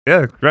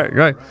Yeah, great.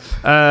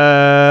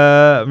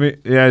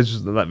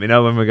 Just let me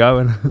know when we're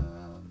going.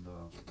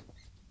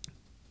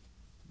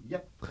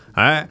 Yep.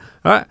 All right.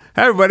 Hey,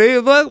 everybody,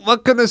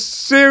 welcome to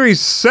Series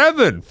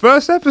 7,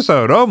 first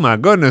episode. Oh, my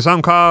goodness.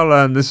 I'm Carl,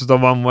 and this is the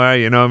one where,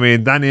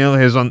 Daniel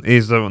is on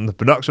the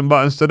production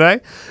buttons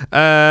today.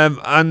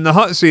 And the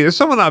hot seat is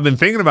someone that I've been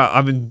thinking about.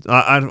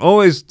 I've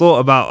always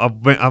thought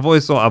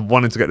I've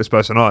wanted to get this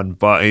person on,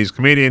 but he's a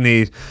comedian.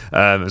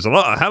 There's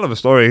a hell of a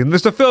story.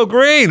 Mr. Phil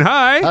Green,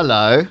 hi.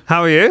 Hello.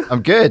 How are you?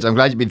 I'm good. I'm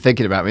glad you've been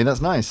thinking about me.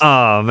 That's nice.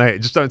 Oh, mate,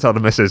 just don't tell the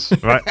missus,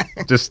 right?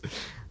 Just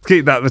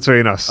keep that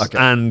between us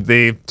and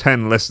the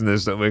 10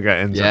 listeners that we're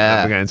getting today.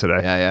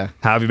 Yeah.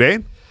 How have you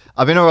been?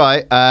 I've been all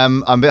right.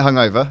 I'm a bit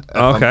hungover. If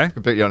Okay. I'm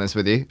completely honest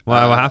with you.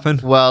 What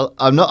happened? Well,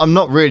 I'm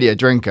not really a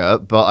drinker,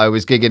 but I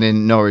was gigging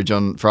in Norwich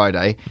on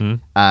Friday,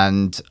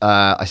 and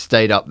I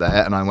stayed up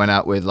there, and I went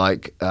out with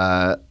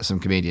some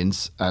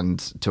comedians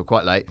till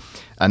quite late,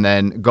 and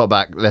then got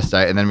back less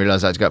late, and then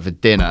realised I had to go out for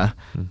dinner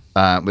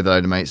with a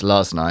load of mates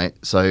last night.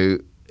 So.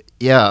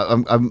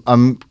 Yeah,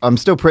 I'm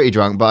still pretty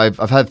drunk, but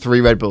I've had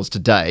 3 Red Bulls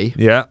today.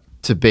 Yeah.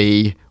 To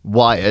be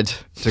wired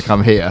to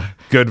come here.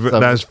 Good.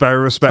 So that's very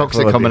respectful.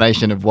 Toxic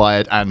combination of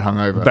wired and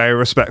hungover. Very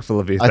respectful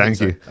of you.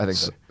 Thank you. I think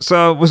so.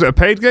 So was it a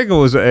paid gig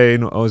or was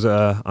it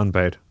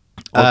unpaid?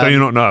 Or do you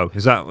not know?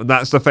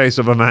 That's the face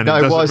of a man? No,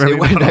 it was.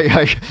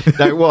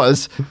 It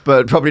was,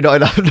 but probably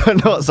not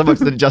so much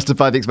that it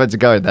justified the expense of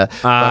going there.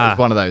 But it was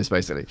one of those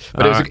basically.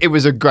 But it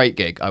was a great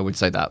gig. I would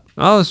say that.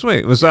 Oh,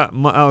 sweet. Was that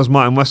was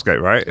Martin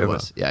Westgate, right? It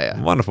was.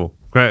 Yeah. Wonderful.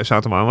 Great shout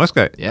out to Martin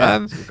Westgate.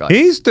 Yeah,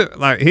 he's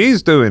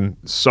doing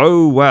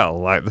so well.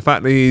 Like the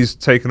fact that he's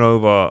taken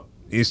over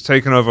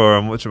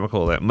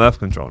whatchamacallit, Mirth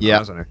Control now,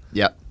 hasn't he?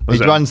 Yeah. He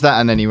runs that,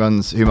 and then he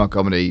runs Humor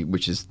Comedy,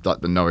 which is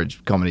like the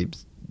Norwich comedy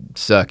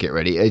circuit,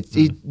 really.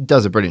 He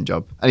does a brilliant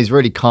job, and he's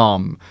really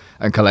calm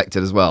and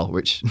collected as well,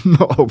 which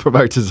not all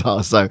promoters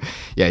are. So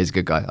yeah, he's a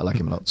good guy. I like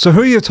him a lot. So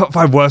who are your top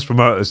 5 worst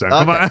promoters then?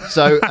 Okay. Come on.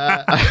 So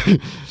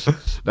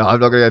no, I'm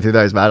not going to go through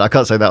those, man. I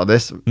can't say that on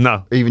this.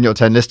 No. Even your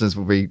 10 listeners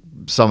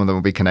some of them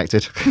will be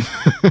connected.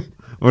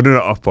 We'll do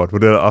that off pod. We'll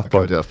do it off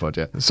pod,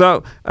 yeah.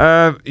 So,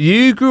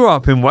 you grew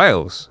up in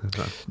Wales?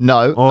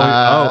 No.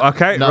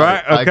 Okay, no,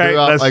 right, okay.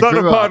 Let's start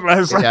the pod.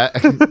 Yeah,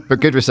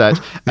 but good research.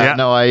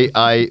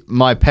 No,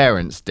 my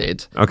parents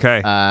did.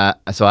 Okay.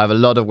 So I have a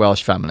lot of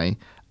Welsh family.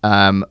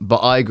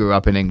 But I grew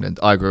up in England.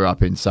 I grew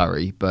up in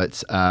Surrey,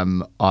 but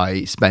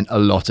I spent a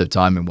lot of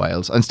time in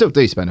Wales, and still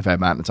do spend a fair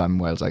amount of time in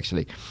Wales,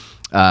 actually.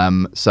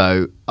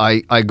 So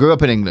I grew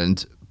up in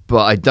England,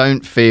 but I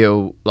don't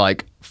feel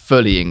like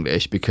fully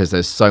English because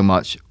there's so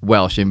much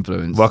Welsh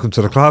influence. Welcome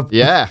to the club.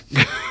 Yeah.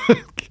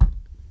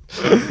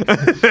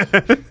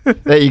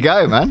 There you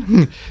go,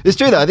 man. It's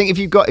true though. I think if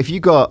you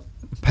got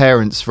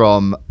parents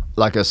from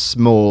like a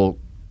small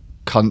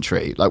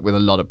country, like with a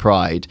lot of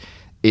pride,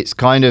 it's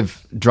kind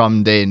of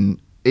drummed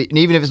in. And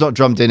even if it's not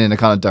drummed in a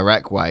kind of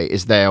direct way,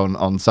 it's there on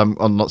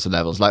lots of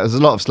levels. Like there's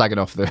a lot of slagging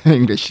off the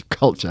English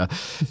culture,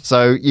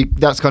 so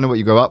that's kind of what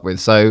you grow up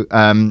with. So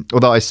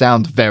although I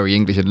sound very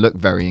English and look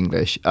very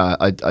English,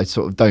 I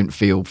sort of don't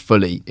feel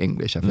fully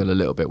English. I feel a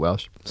little bit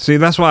Welsh. See,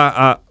 that's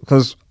why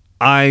because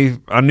I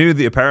knew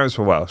that your parents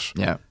were Welsh.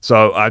 Yeah.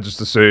 So I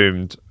just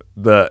assumed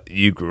that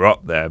you grew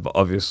up there, but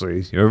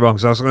obviously you're wrong.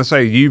 So I was going to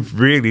say you've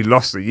really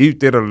lost it. You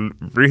did a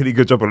really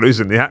good job of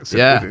losing the accent.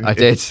 Yeah, I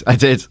did.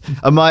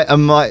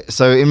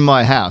 So in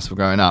my house,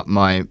 growing up,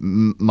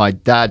 my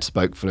dad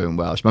spoke fluent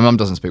Welsh. My mum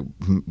doesn't speak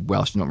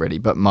Welsh, not really,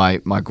 but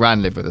my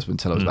gran lived with us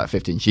until I was about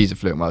 15. She's a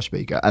fluent Welsh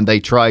speaker, and they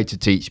tried to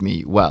teach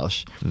me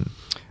Welsh.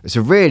 It's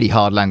a really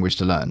hard language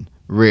to learn.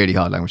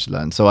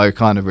 So I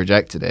kind of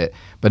rejected it,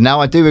 but now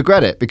I do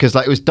regret it because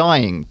it was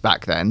dying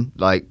back then,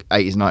 like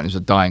 80s, 90s was a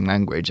dying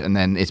language, and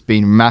then it's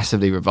been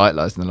massively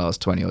revitalized in the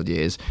last 20 odd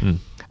years.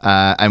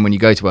 And when you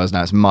go to Wales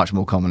now, it's much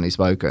more commonly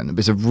spoken.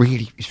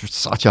 It's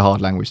such a hard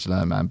language to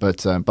learn, man.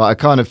 But I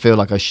kind of feel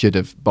like I should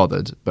have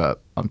bothered,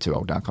 but I'm too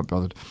old now, I can't be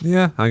bothered.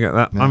 Yeah, I get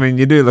that. Yeah. I mean,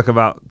 you do look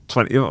about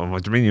 20.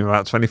 What do you mean you're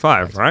about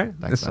 25, right?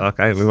 Thanks,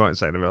 okay, we won't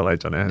say the real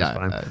age on it. It's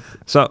fine. No.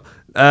 So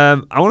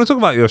I want to talk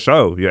about your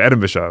show, your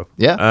Edinburgh show.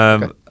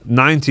 Yeah.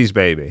 90s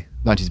baby.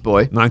 90s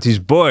boy.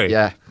 90s boy.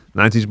 Yeah.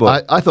 90s boy.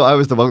 I thought I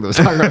was the one that was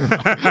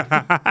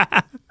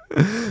hungover.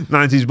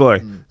 90s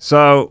boy.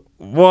 So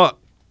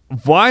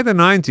why the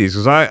 90s?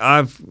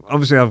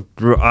 Because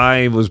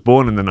I was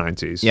born in the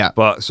 90s. Yeah.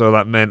 But so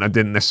that meant I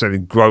didn't necessarily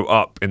grow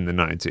up in the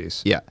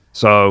 90s. Yeah.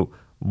 So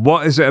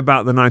what is it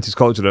about the 90s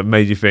culture that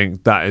made you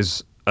think that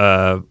is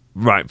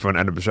right for an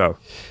Edinburgh show?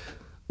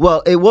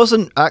 Well, it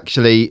wasn't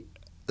actually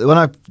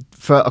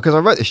because I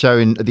wrote the show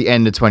at the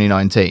end of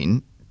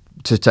 2019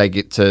 to take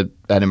it to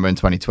Edinburgh in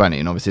 2020,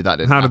 and obviously that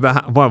didn't. How did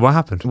that? What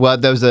happened? Well,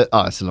 there was it's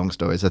a long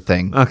story. It's a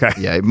thing. Okay.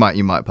 Yeah,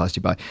 you might pass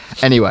you by.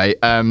 Anyway,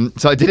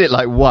 so I did it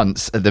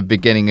once at the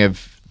beginning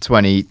of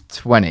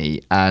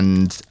 2020,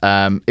 and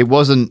it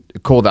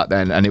wasn't called that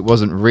then, and it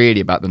wasn't really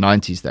about the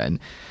 90s then.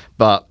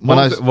 But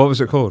what was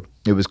it called?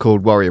 It was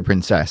called Warrior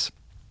Princess.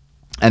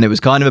 And it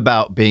was kind of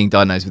about being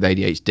diagnosed with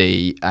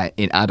ADHD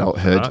in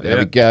adulthood. There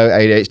we go,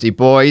 ADHD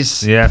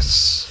boys.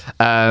 Yes.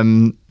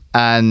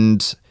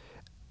 and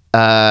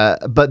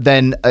but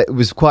then it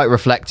was quite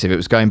reflective. It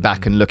was going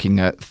back and looking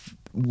at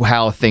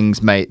how things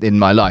in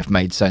my life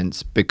made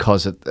sense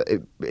because of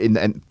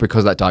because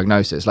of that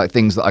diagnosis, like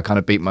things that I kind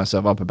of beat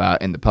myself up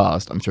about in the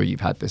past. I'm sure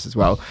you've had this as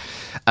well.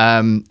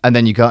 And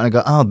then you go and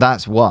go, oh,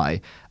 that's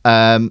why.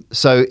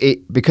 So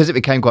because it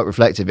became quite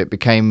reflective, it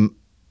became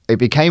a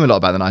lot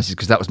about the 90s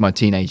because that was my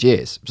teenage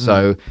years.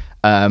 So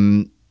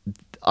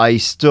I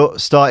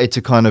started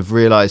to kind of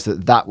realize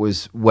that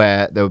was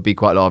where there would be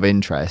quite a lot of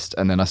interest.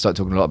 And then I started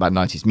talking a lot about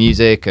 90s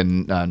music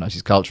and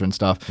 90s culture and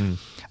stuff.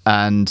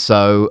 And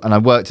I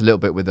worked a little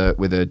bit with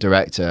a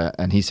director,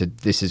 and he said,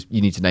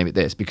 you need to name it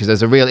this, because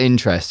there's a real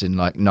interest in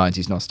like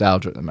 90s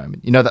nostalgia at the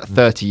moment. You know, that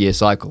 30-year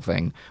cycle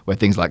thing where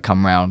things like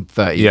come around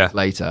 30 years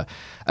later.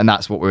 And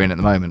that's what we're in at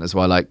the moment as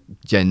well. Like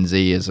Gen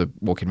Z is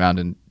walking around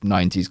in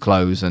 90s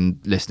clothes and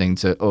listening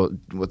to, or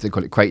what they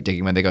call it, crate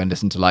digging, when they go and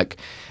listen to like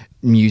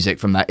music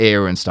from that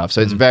era and stuff. So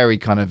it's very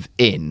kind of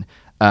in.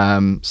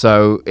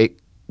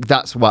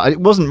 That's why it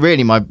wasn't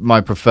really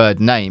my preferred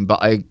name,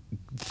 but I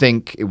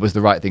think it was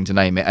the right thing to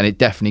name it. And it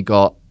definitely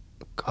got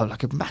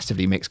like a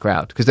massively mixed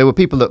crowd, because there were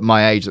people at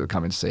my age that were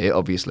coming to see it,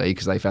 obviously,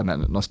 because they found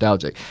that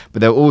nostalgic, but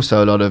there were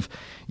also a lot of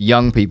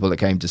young people that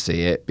came to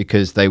see it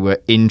because they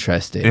were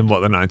interested in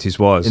what the 90s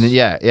was. And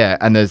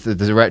and there's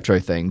a retro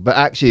thing, but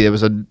actually there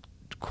was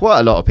quite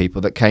a lot of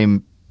people that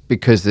came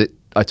because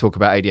I talk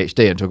about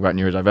ADHD and talk about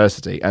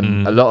neurodiversity,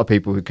 and a lot of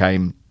people who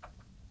came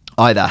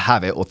either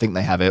have it or think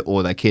they have it,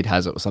 or their kid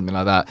has it or something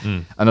like that.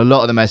 And a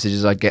lot of the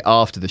messages I'd get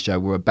after the show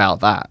were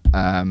about that,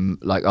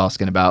 like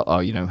asking about,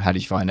 how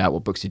did you find out,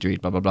 what books did you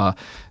read, blah blah blah.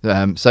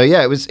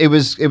 It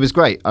was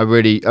great. I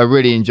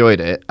really enjoyed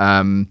it,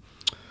 and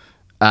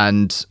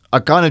I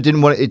kind of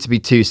didn't want it to be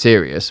too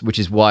serious, which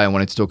is why I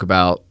wanted to talk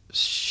about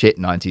shit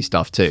 90s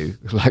stuff too,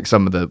 like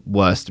some of the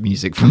worst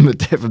music from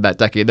that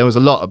decade. There was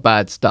a lot of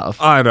bad stuff.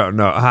 I don't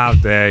know, how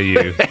dare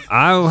you.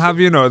 I'll have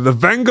you know, the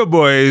Venga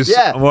Boys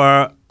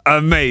were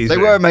amazing.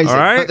 They were amazing. All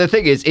right? But the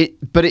thing is,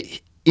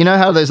 you know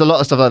how there's a lot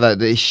of stuff like that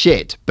is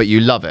shit, but you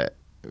love it.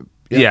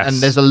 Yes.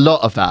 And there's a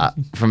lot of that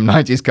from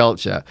 90s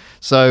culture.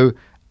 So,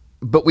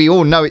 but we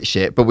all know it's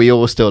shit, but we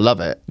all still love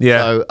it.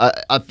 Yeah.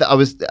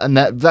 So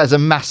there's a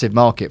massive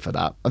market for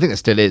that. I think there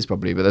still is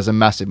probably, but there's a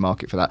massive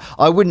market for that.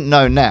 I wouldn't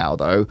know now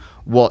though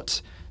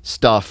what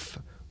stuff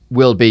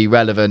will be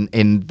relevant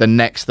in the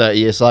next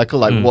 30-year cycle,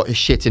 like what is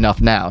shit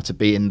enough now to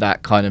be in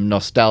that kind of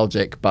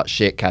nostalgic but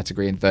shit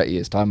category in 30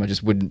 years time.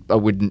 I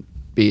wouldn't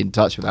be in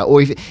touch with that,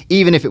 or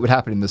even if it would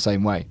happen in the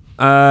same way.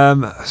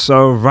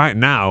 So right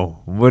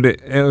now, would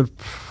it would,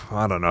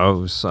 I don't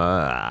know. So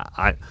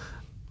I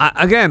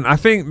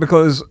think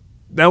because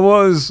there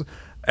was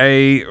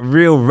a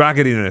real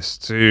raggediness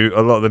to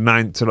a lot of the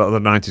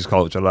 90s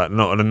culture, like a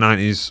lot of the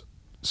 90s,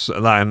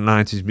 like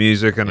 90s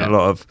music and a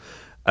lot of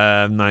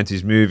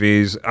 90s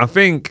movies. I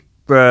think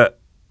that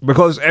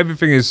because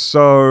everything is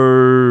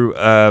so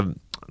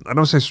I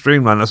don't say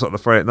streamlined, that's not the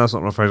phrase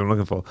I'm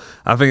looking for.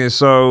 I think it's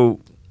so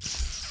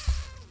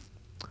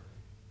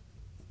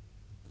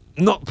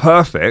not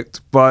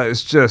perfect, but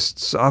it's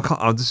just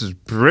this is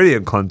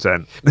brilliant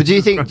content. But do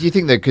you think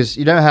that, because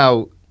you know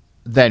how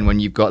then when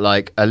you've got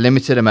like a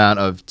limited amount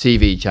of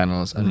TV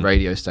channels and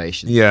radio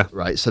stations,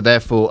 right? So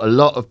therefore a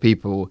lot of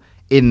people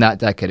in that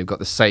decade have got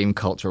the same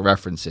cultural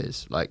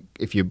references. Like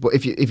if you're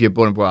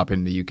born and brought up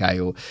in the UK,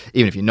 or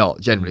even if you're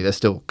not, generally there's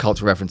still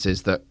cultural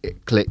references that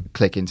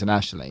click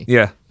internationally.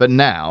 Yeah. But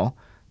now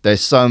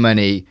there's so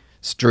many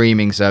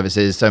streaming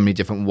services, so many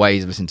different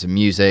ways of listening to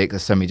music,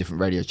 there's so many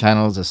different radio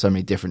channels, there's so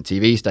many different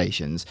TV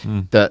stations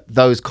that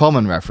those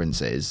common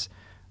references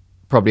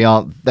probably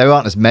aren't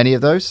as many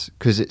of those,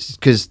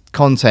 because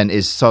content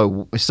is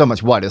so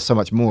much wider, there's so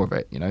much more of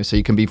it, you know, so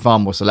you can be far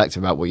more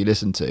selective about what you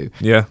listen to.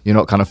 You're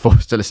not kind of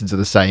forced to listen to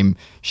the same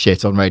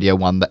shit on Radio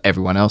 1 that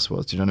everyone else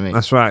was. Do you know what I mean?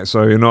 That's right.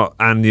 So you don't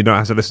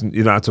have to listen,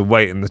 you don't have to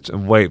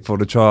wait for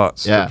the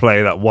charts to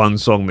play that one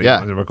song that you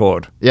want to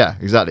record. Yeah,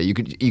 exactly. You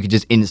could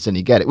just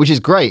instantly get it, which is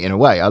great in a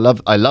way. I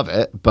love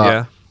it,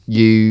 but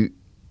you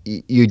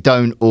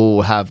don't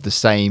all have the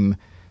same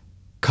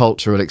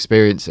cultural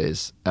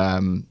experiences.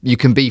 You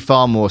can be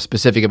far more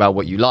specific about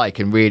what you like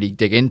and really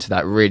dig into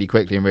that really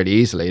quickly and really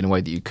easily in a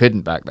way that you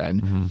couldn't back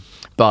then.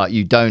 But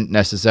you don't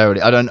necessarily.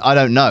 I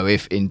don't know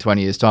if in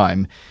 20 years'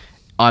 time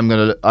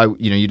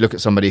you look at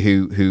somebody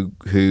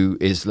who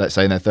is, let's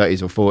say, in their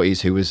 30s or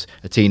 40s, who was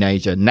a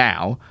teenager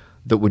now,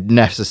 that would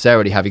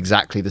necessarily have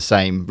exactly the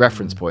same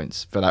reference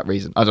points for that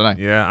reason. I don't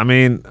know. Yeah, I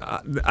mean,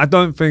 I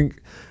don't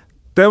think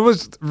there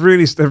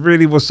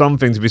really was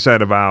something to be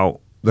said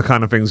about the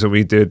kind of things that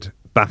we did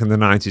back in the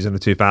 90s and the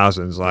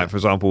 2000s, like for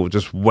example,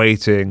 just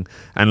waiting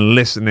and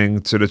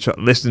listening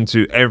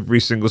to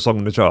every single song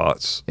in the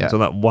charts until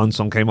that one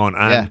song came on,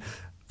 and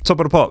Top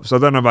of the Pops. I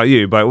don't know about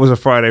you, but it was a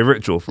Friday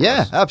ritual for us.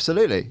 Yeah,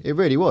 absolutely, it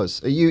really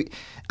was.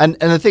 And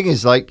the thing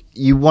is, like,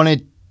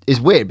 it's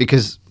weird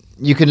because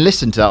you can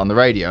listen to that on the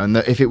radio, and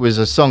if it was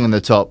a song in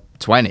the top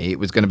 20, it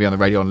was going to be on the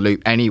radio on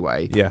loop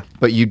anyway. Yeah.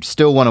 But you'd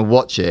still want to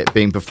watch it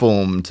being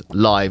performed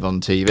live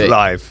on TV.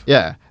 Live.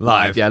 Yeah.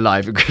 Live. Yeah,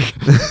 live.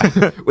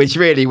 Which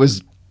really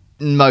was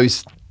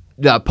most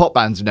pop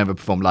bands would never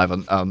perform live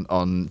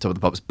on Top of the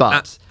Pops,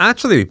 but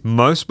Actually,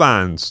 most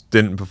bands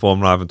didn't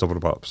perform live on Top of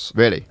the Pops.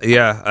 really,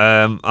 Yeah.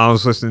 I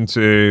was listening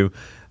to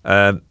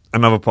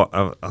another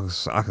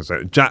I can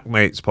say Jack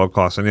Mate's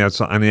podcast, and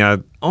he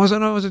had was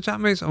it Jack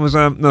Mate's? It was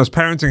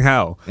Parenting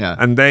Hell. Yeah.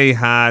 And they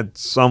had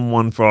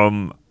someone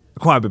from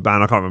quite a big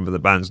band. I can't remember the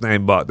band's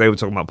name, but they were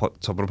talking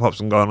about Top of the Pops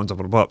and going on Top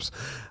of the Pops,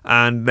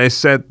 and they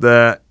said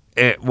that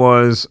it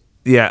was.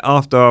 Yeah,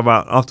 after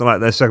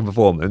like their second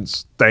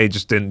performance, they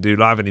just didn't do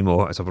live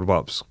anymore at Top of the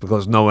Pops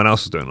because no one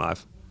else was doing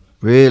live.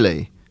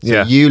 really. So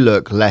Yeah. you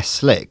look less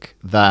slick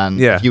than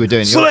if you were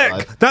doing your slick.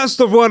 live. That's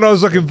the word I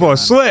was looking for.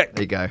 Slick.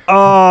 There you go.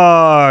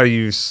 Oh,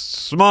 you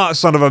smart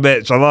son of a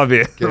bitch! I love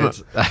you. Good.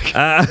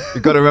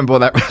 You've got to remember what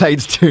that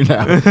relates to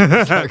now.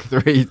 It's like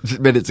 3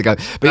 minutes ago.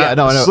 But yeah,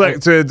 no, I know.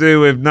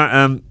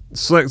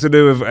 Slick to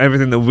do with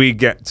everything that we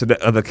get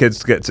to other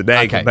kids get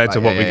today compared to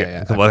what we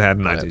get what they had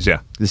in the 90s.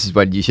 Yeah. This is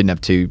when you shouldn't have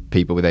 2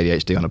 people with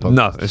ADHD on a podcast.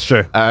 No, it's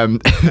true. I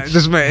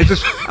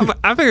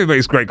think it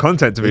makes great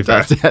content. To be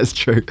fair, that's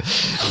true.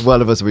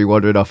 One of us will be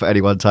wandering off at any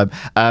one time.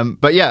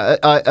 But yeah,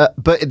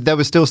 but there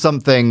was still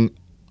something,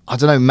 I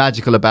don't know,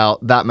 magical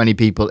about that many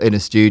people in a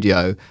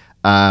studio.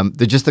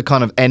 Just the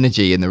kind of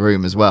energy in the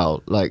room as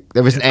well. Like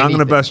there wasn't anything. I'm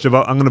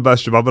gonna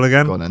burst your bubble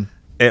again. Go on then.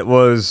 It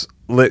was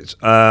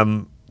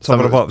Top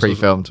of the Pops.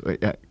 Pre-filmed.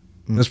 Yeah.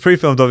 It was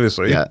pre-filmed,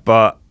 obviously,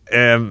 but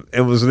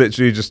it was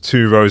literally just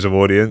 2 rows of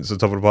audience at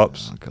Top of the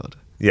Pops. Oh God.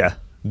 Yeah,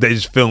 they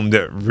just filmed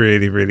it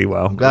really, really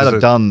well. I'm glad I've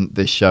done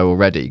this show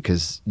already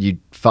because you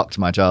fucked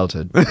my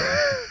childhood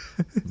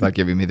by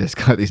giving me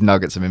these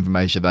nuggets of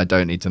information that I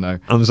don't need to know.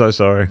 I'm so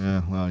sorry.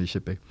 Yeah, well, you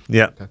should be.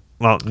 Yeah. Okay.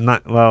 Well,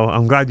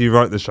 I'm glad you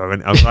wrote the show. I'm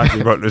glad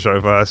you wrote the show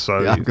first.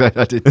 So yeah, I'm glad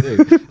I did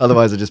too.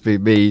 Otherwise, it'd just be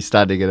me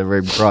standing in a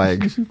room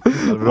crying.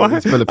 I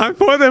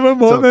thought there were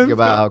more talking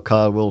about how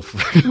Carl Wolf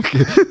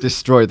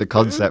destroyed the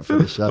concept for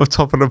the show. On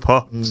Top of the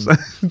Pops.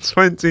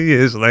 20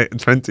 years later.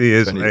 20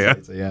 years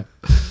later. Yeah.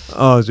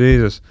 Oh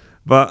Jesus!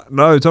 But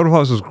no, Top of the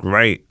Pops was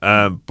great.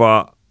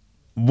 But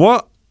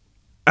what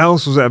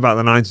else was it about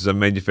the 90s that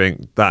made you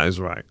think that is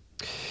right?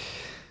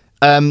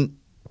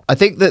 I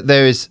think that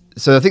there's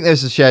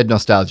a shared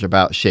nostalgia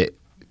about shit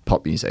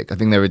pop music. I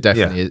think there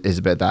definitely is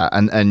a bit of that,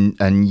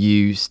 and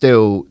you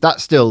still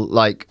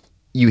like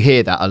you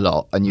hear that a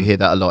lot, and you hear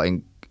that a lot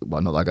in,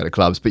 well, not that I go to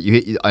clubs, but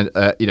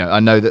I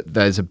know that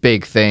there's a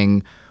big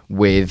thing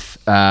with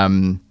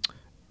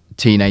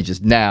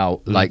teenagers now,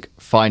 like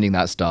finding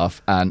that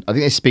stuff, and I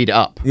think they speed it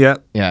up.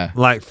 Yeah,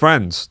 like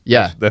Friends.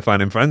 Yeah, they're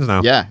finding Friends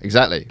now. Yeah,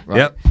 exactly. Right.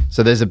 Yep.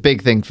 So there's a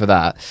big thing for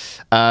that.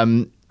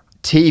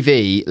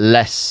 TV,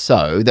 less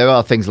so. There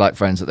are things like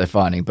Friends that they're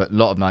finding, but a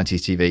lot of 90s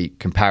TV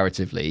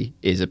comparatively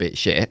is a bit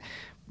shit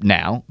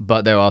now,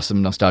 but there are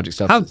some nostalgic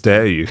stuff. How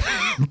dare you?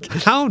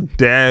 How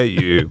dare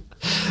you?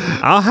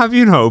 I'll have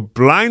you know,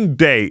 Blind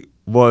Date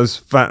was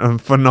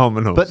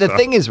phenomenal. But the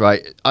thing is,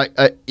 right,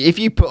 if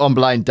you put on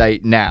Blind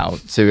Date now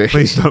to...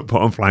 Please don't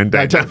put on Blind Date.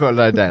 No, don't put on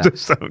Blind Date.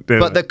 Just don't do it.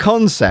 But the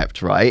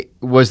concept, right,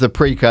 was the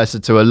precursor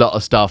to a lot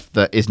of stuff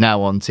that is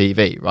now on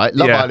TV, right?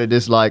 Love Island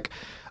is like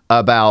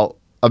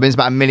it's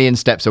about a million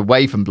steps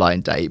away from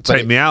Blind Date.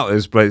 Take Me Out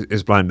is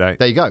Blind Date.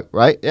 There you go,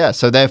 right? Yeah.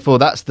 So therefore,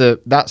 that's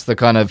the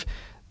kind of,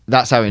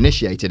 that's how it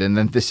initiated, and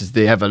then this is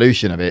the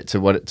evolution of it to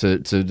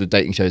the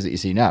dating shows that you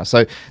see now.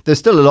 So there's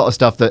still a lot of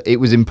stuff that it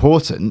was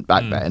important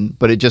back then,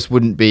 but it just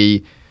wouldn't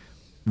be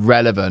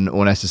relevant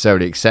or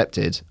necessarily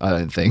accepted, I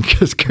don't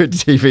think, as good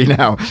TV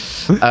now.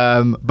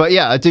 But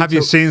yeah, I do. Have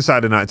you seen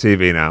Saturday Night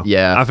TV now?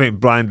 Yeah. I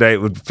think Blind Date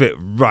would fit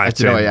right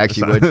in. You know, I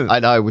actually would. I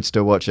know I would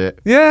still watch it.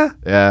 Yeah.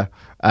 Yeah.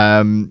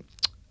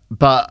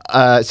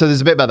 But so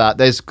there's a bit about that.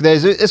 There's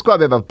quite a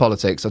bit about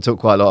politics. I talk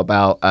quite a lot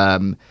about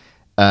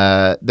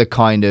the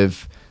kind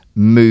of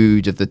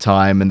mood of the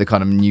time and the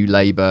kind of New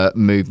Labour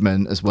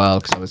movement as well,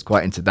 because I was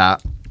quite into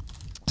that. So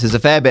there's a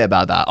fair bit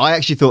about that. I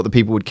actually thought that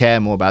people would care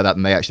more about that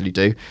than they actually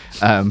do,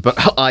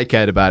 but I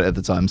cared about it at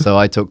the time, so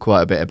I talk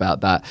quite a bit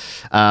about that.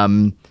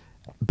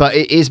 But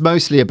it is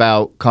mostly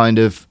about kind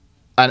of,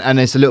 and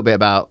it's a little bit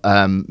about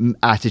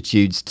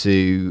attitudes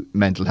to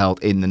mental health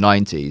in the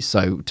 90s.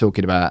 So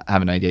talking about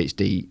having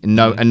ADHD and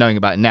knowing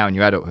about it now in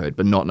your adulthood,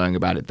 but not knowing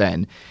about it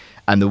then,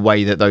 and the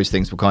way that those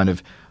things were kind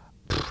of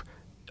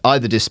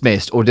either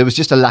dismissed or there was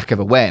just a lack of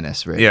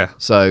awareness, really. Yeah.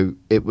 So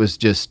it was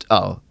just,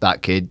 that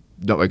kid,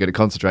 not very good at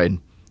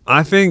concentrating.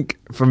 I think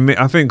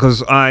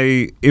because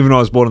even though I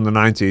was born in the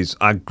 90s,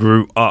 I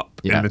grew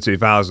up in the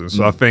 2000s.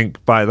 So I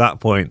think by that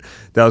point,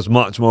 there was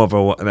much more of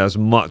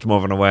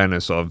an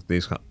awareness of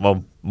these,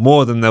 well,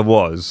 more than there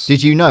was.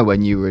 Did you know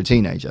when you were a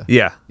teenager?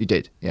 Yeah. You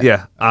did?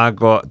 Yeah. I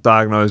got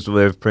diagnosed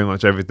with pretty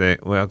much everything.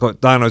 Well, I got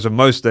diagnosed with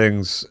most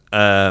things when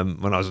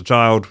I was a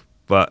child,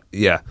 but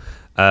yeah.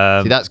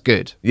 See, that's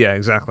good. Yeah,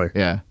 exactly.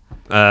 Yeah.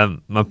 But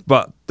my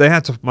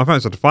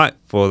parents had to fight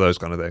for those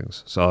kind of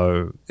things.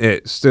 So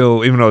it's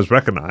still, even though it was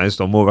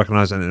recognised or more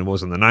recognised than it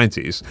was in the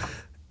 90s,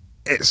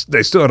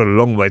 they still had a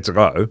long way to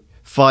go.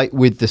 Fight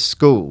with the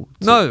school.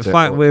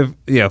 Fight with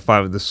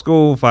the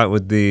school, fight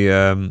with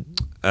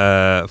the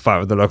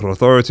local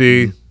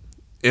authority.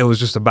 It was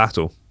just a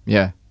battle.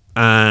 Yeah.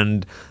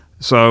 and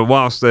so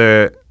whilst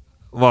there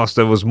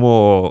was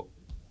more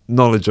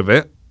knowledge of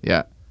it,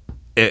 Yeah.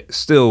 it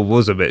still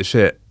was a bit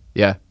shit.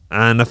 Yeah.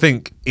 And I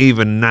think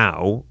even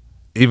now,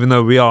 even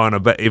though we are on a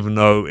bit, even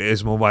though it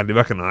is more widely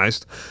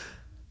recognised,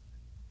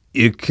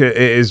 it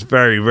is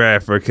very rare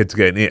for a kid to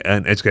get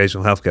an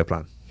educational healthcare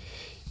plan.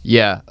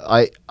 Yeah,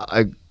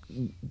 I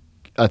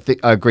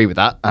think I agree with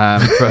that.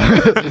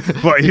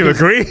 What, you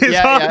agree?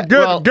 Yeah. Good,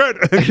 Well,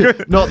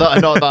 good. not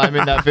that I'm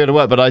in that field of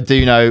work, but I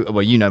do know.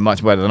 Well, you know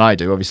much better than I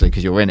do, obviously,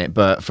 because you're in it.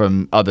 But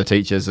from other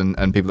teachers and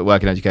people that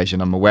work in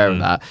education, I'm aware of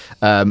that.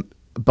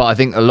 But I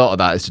think a lot of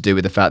that is to do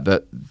with the fact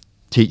that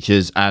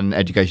teachers and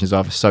education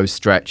staff are so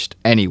stretched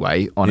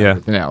anyway on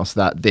everything else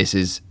that this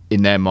is,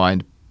 in their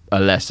mind, a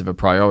less of a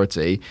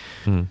priority,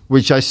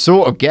 which I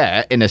sort of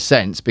get in a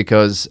sense,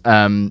 because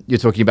you're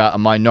talking about a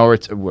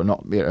minority, well,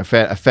 not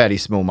a fairly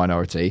small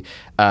minority,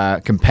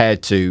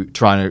 compared to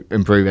trying to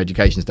improve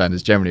education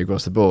standards generally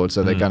across the board.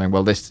 So they're going,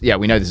 well,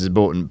 we know this is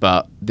important,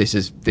 but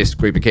this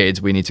group of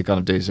kids, we need to kind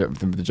of do something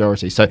for the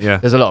majority. So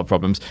there's a lot of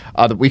problems.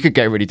 We could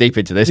go really deep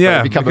into this,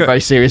 but it become a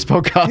very serious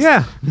podcast.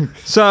 Yeah.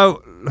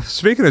 So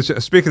speaking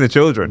of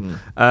children,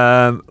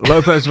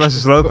 Lopez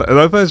versus Lopez.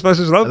 Lopez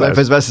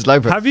versus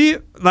Lopez. Have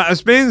you,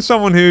 as being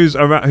someone who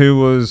grew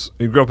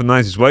up in the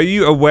 90s, were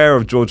you aware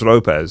of George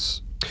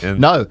Lopez?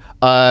 No,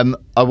 I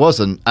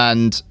wasn't,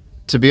 and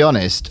to be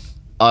honest,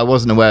 I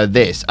wasn't aware of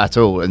this at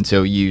all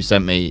until you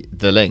sent me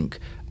the link.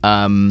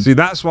 See,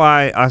 that's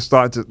why I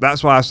started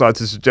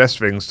to suggest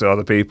things to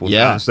other people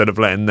now, instead of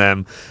letting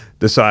them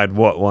decide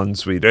what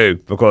ones we do,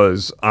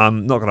 because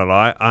I'm not gonna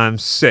lie, I'm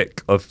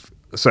sick of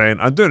saying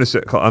I'm doing a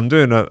sitcom.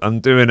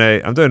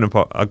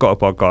 I got a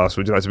podcast.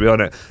 Would you like to be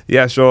on it?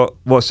 Yeah, sure.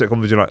 What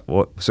sitcom would you like?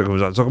 What sitcom would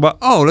you like to talk about?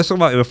 Oh, let's talk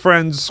about your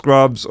Friends,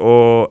 Scrubs,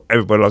 or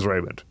Everybody Loves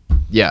Raymond.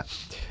 Yeah.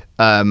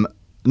 No,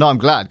 I'm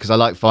glad, because I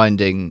like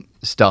finding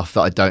stuff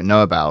that I don't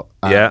know about.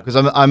 Because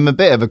I'm a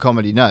bit of a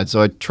comedy nerd,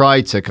 so I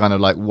try to kind of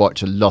like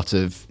watch a lot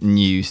of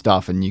new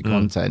stuff and new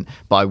content,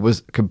 but I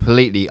was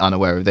completely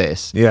unaware of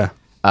this. Yeah.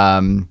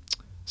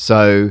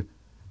 So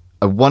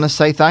I want to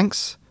say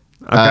thanks.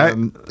 Okay.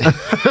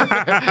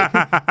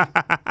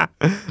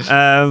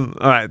 All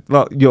right.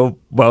 Well, you're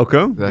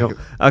welcome.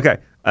 Okay.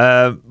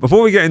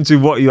 Before we get into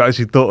what you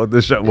actually thought of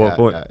the show,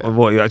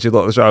 what you actually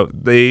thought of the show,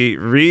 the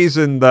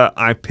reason that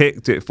I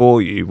picked it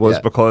for you was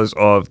because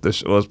of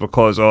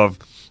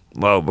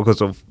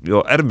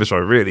your Edinburgh show,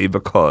 really,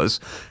 because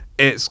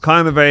it's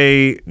kind of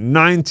a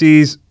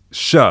 90s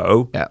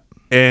show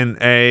in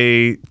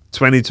a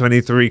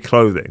 2023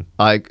 clothing.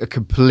 I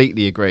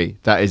completely agree.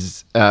 That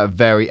is a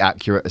very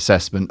accurate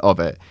assessment of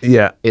it.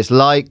 Yeah. It's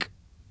like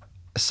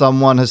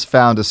someone has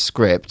found a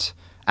script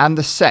and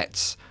the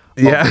sets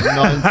of the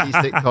 90s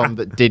sitcom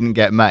that didn't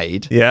get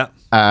made. Yeah.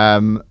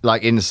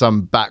 Like in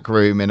some back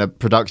room in a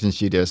production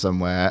studio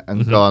somewhere,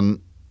 and gone,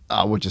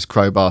 we'll just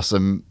crowbar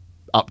some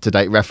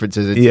up-to-date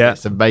references into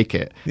this and make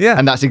it. Yeah.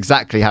 And that's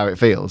exactly how it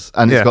feels.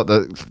 And it's got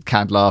the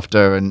canned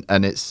laughter,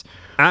 and it's...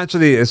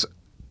 Actually, it's...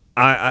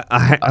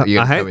 I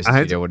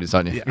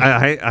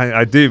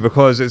do,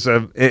 because it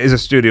is a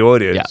studio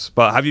audience. Yeah.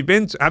 But have you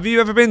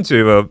ever been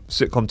to a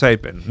sitcom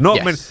taping?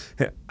 Not many.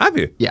 Have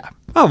you? Yeah.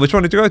 Oh, which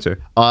one did you go to?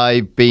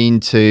 I've been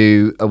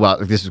to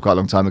this was quite a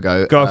long time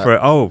ago. Go for it.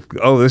 Oh,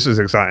 this is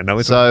exciting.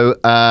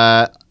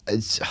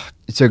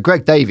 So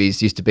Greg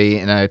Davies used to be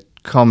in a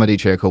comedy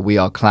trio called We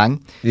Are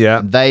Clang.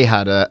 Yeah. They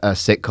had a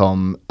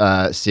sitcom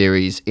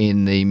series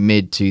in the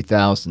mid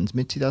 2000s,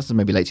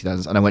 maybe late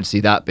 2000s, and I went to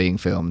see that being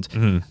filmed.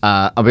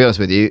 I'll be honest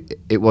with you,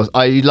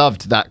 I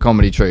loved that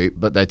comedy troupe,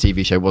 but their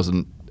TV show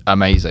wasn't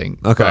amazing.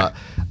 Okay.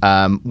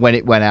 But when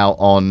it went out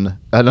on,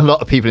 and a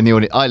lot of people in the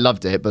audience, I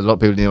loved it, but a lot of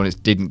people in the audience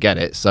didn't get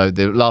it. So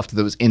the laughter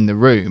that was in the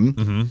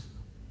room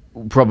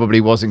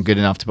probably wasn't good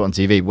enough to put on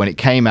TV. When it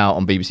came out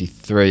on BBC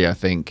Three, I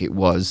think it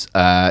was,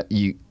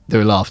 the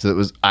laughter that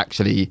was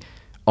actually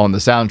on the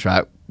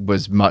soundtrack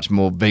was much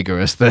more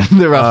vigorous than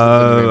the rest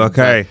of the room.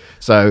 Okay.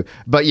 So,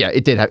 but yeah,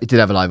 it did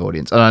have a live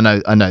audience, and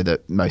I know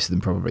that most of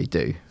them probably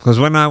do. Because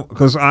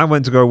I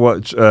went to go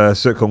watch a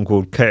sitcom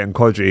called Kate and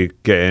Kodji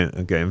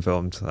getting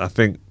filmed. I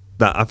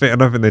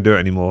don't think they do it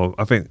anymore.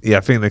 I think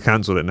they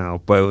cancelled it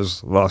now, but it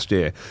was last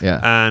year. Yeah.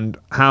 And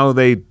how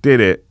they did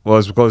it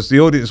was because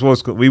the audience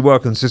we were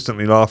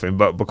consistently laughing,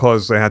 but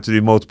because they had to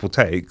do multiple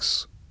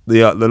takes,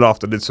 the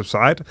laughter did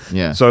subside.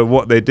 Yeah. So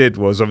what they did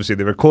was, obviously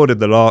they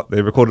recorded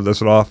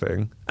us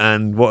laughing,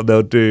 and what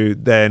they'll do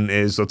then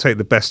is they'll take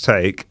the best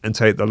take and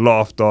take the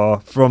laughter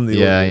from the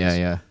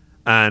audience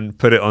and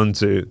put it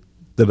onto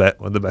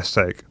the best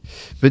take.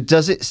 But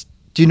do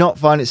you not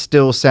find it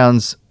still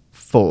sounds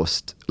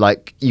forced?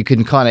 Like you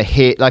can kind of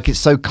hear, like it's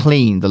so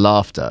clean, the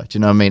laughter. Do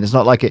you know what I mean? It's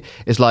not like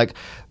it's like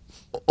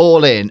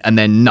all in and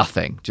then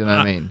nothing. Do you know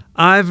what I mean?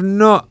 I've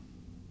not.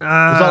 It's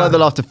not like the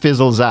laughter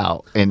fizzles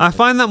out. I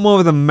find that more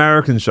with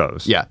American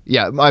shows. Yeah.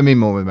 I mean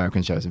more with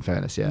American shows, in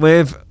fairness. Yeah.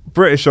 With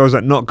British shows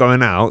that not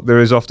going out, there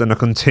is often a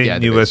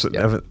continuous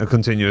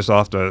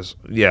laughter.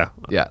 Yeah.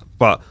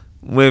 But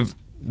with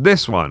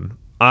this one,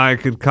 I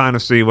could kind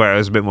of see where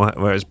it's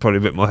probably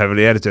a bit more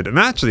heavily edited. And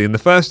actually, in the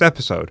first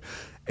episode,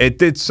 it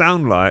did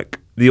sound like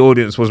the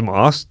audience was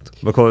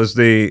masked because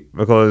there's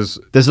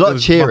a lot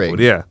of cheering.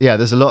 Muffled,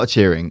 there's a lot of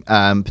cheering,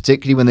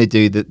 particularly when they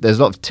do there's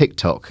a lot of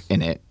TikTok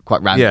in it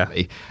quite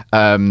randomly.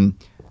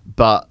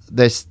 But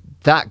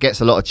that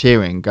gets a lot of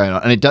cheering going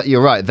on, and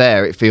you're right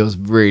there. It feels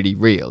really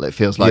real. It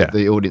feels like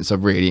the audience are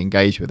really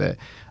engaged with it.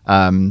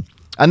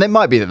 And it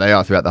might be that they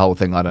are throughout the whole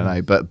thing. I don't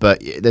know, but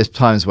there's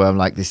times where I'm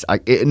like this. I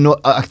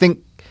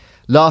think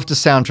laughter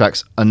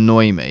soundtracks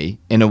annoy me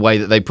in a way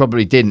that they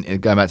probably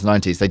didn't going back to the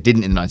 90s. They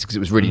didn't in the 90s because it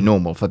was really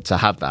normal to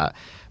have that.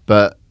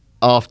 But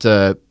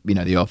after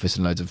The Office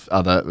and loads of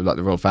other like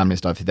the Royal Family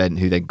stuff, who then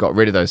got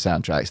rid of those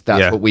soundtracks,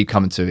 that's what we've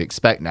come to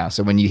expect now.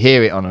 So when you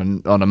hear it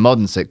on a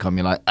modern sitcom,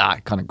 you're like,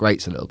 it kind of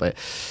grates a little bit.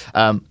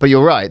 But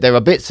you're right, there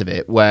are bits of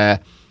it where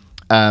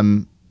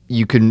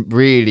you can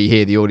really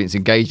hear the audience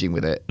engaging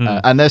with it,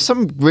 and there's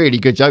some really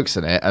good jokes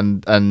in it,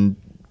 and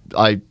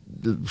I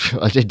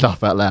did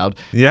laugh out loud.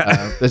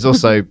 There's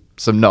also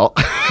some not.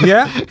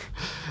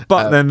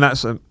 But then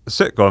that's a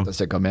sitcom. A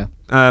sitcom,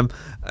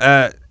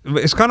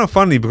 it's kind of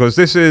funny because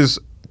this is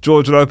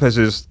George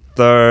Lopez's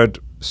third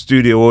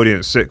studio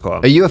audience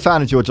sitcom. Are you a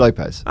fan of George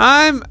Lopez?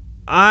 I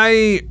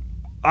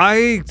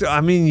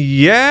mean,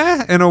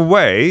 yeah, in a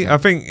way. I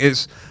kind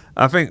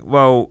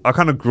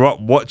of grew up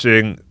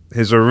watching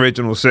his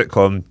original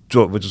sitcom,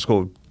 which is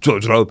called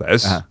George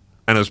Lopez.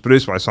 And it was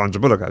produced by Sandra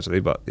Bullock, actually,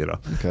 but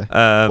Okay.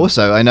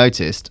 Also, I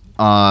noticed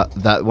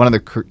that one of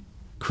the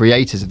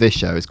creators of this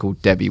show is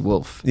called Debbie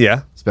Wolf.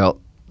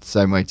 Spelt the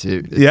same way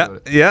too.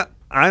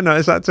 I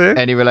noticed that too.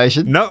 Any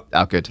relation? No.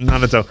 Oh, good.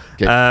 None at all.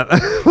 Good.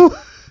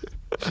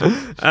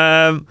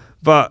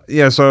 But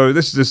yeah, so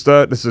this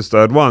is his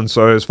third one.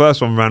 So his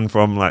first one ran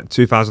from like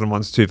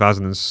 2001 to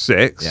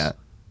 2006.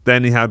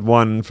 Then he had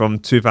one from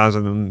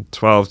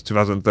 2012 to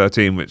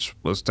 2013, which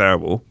was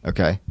terrible.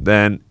 Okay.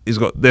 Then he's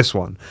got this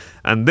one.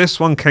 And this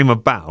one came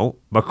about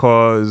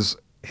because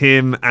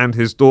him and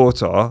his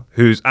daughter,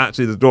 who's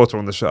actually the daughter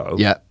on the show.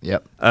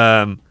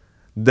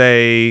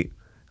 They,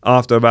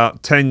 after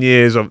about 10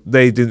 years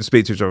they didn't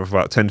speak to each other for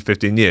about 10 to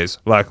 15 years,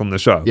 like on the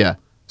show.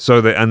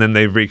 So then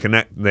they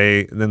reconnected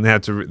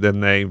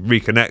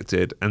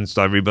and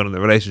started rebuilding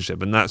the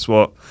relationship. And that's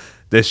what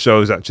this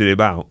show is actually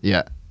about.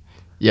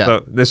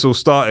 So this all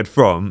started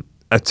from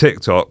a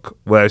TikTok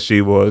where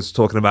she was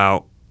talking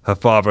about her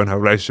father and her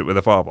relationship with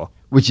her father.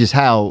 Which is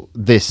how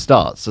this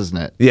starts, doesn't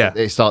it?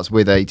 It starts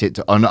with a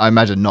TikTok. I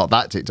imagine not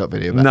that TikTok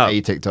video, but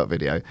a TikTok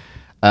video.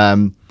 I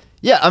mean,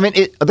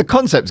 the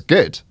concept's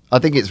good. I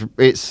think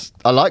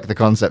I like the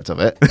concept of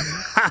it.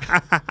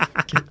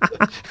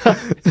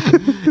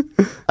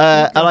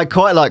 And I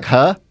quite like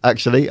her,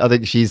 actually. I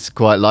think she's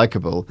quite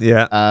likable.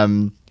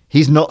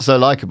 He's not so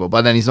likable,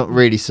 but then he's not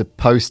really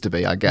supposed to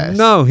be, I guess.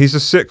 No, he's a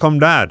sitcom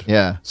dad.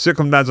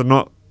 Sitcom dads are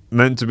not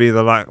meant to be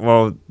they're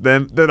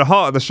the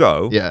heart of the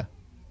show.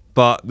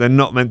 But they're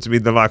not meant to be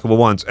the likable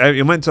ones.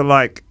 You're meant to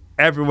like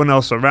everyone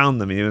else around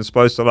them. You're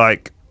supposed to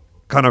like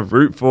kind of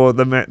root for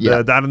the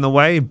dad in the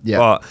way.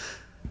 But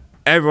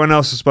everyone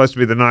else is supposed to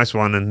be the nice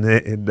one, and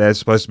they're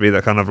supposed to be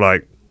the kind of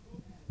like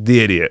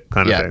the idiot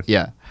kind of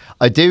thing.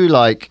 I do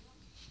like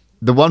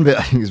the one bit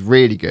I think is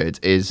really good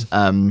is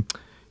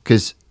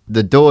because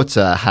the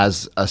daughter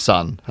has a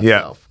son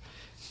herself,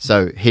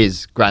 so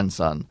his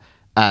grandson,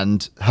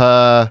 and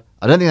I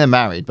don't think they're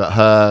married, but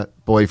her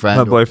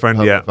boyfriend,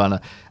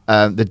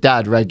 the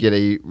dad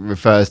regularly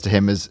refers to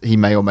him as he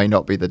may or may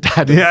not be the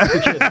dad.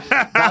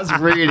 That's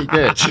really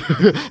good.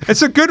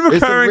 It's a good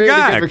recurring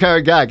gag. Good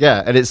recurring gag,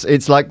 and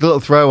it's like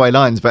little throwaway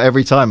lines, but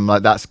every time I'm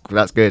like, that's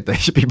good. There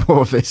should be more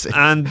of this.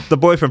 And the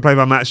boyfriend played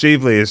by Matt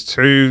Sheevely is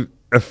too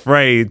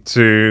afraid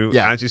to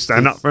actually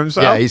stand up for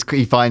himself.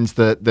 He finds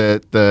that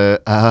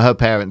her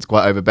parents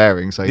quite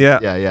overbearing. So he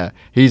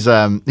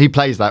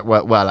plays that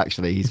well.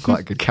 Actually, he's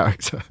quite a good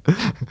character.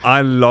 I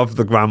love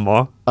the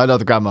grandma. I love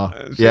the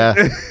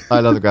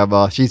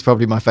grandma. She's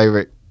probably my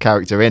favourite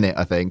character in it,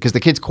 I think, because the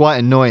kid's quite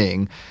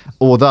annoying.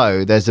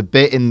 Although there's a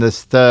bit in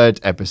this third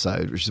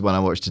episode, which is one I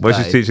watched today, where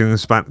she's teaching him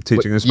Spanish.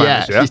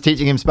 She's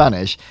teaching him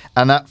Spanish,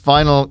 and that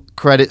final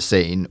credit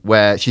scene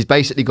where she's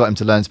basically got him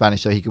to learn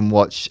Spanish so he can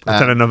watch a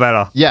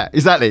telenovela.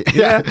 Exactly.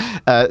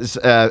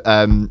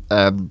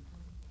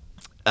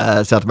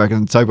 South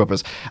American soap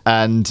operas,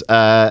 and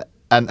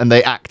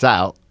they act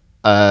out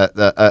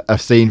a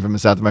scene from a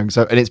South American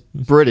soap, and it's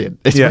brilliant.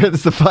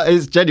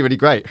 It's genuinely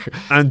great.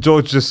 And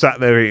George just sat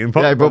there eating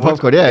popcorn. Yeah, he brought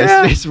popcorn.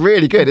 It's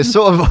really good. It's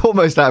sort of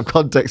almost out of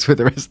context with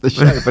the rest of the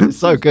show, but it's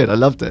so good. I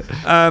loved it.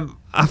 I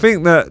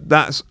think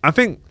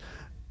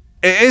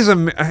it is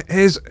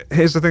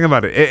here's the thing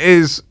about it. It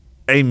is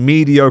a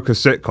mediocre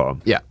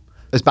sitcom.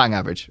 It's bang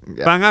average.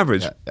 Bang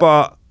average.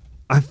 But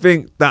I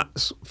think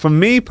that's, for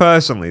me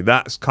personally,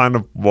 that's kind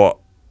of what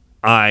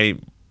I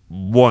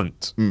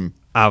want.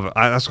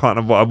 That's kind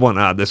of what I want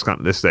out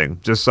of this thing.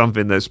 Just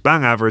something that's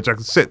bang average. I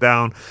can sit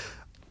down,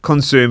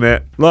 consume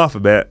it, laugh a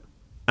bit,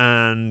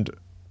 and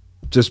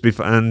just be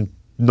and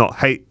not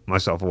hate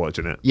myself for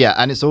watching it. Yeah,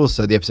 and it's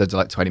also the episodes are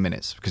like 20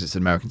 minutes because it's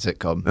an American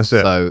sitcom. That's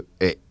it. So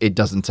it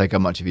doesn't take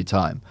up much of your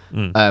time.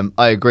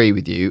 I agree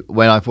with you.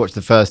 When I've watched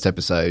the first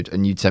episode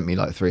and you sent me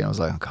like 3, and I was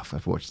like, oh God,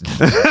 I've watched it.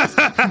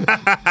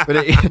 But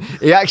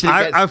it actually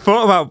gets... I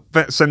thought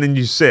about sending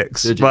you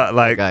 6, but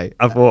like Okay.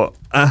 I thought...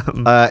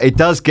 it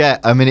does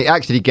get... I mean, it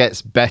actually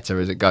gets better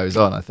as it goes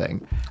on, I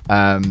think.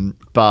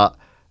 But...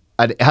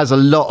 And it has a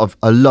lot of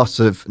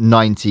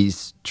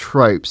 90s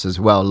tropes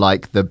as well,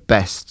 like the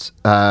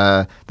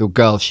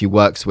girl she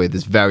works with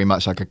is very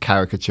much like a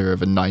caricature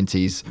of a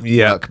 90s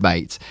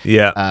workmate.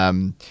 Yeah.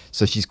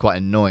 So she's quite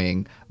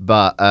annoying,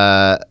 but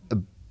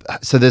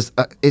so there's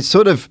it's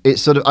sort of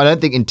I don't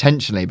think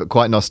intentionally, but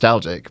quite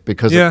nostalgic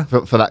because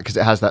for that, because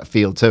it has that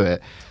feel to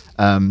it.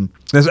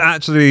 There's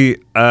actually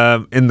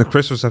in the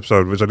Christmas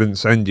episode, which I didn't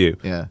send you.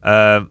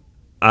 Yeah.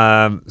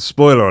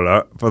 Spoiler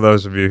alert for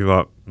those of you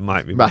who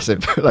might be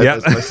Massive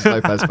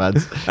Lopez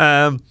fans.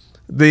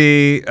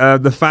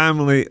 The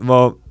family,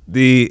 well,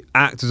 the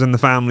actors in the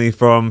family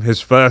from his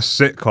first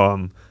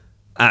sitcom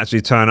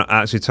actually turn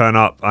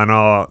up and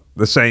are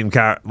the same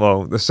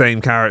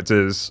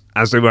characters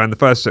as they were in the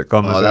first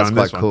sitcom. Oh, that's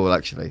quite cool,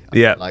 actually.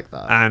 I like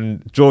that.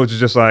 And George is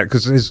just like,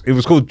 because it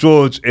was called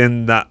George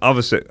in that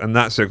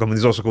sitcom, and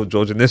he's also called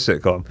George in this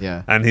sitcom.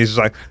 Yeah. And he's just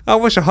like, oh,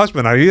 what's your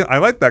husband? I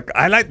like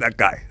that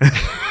guy.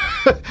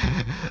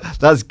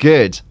 That's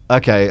good.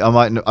 Okay, I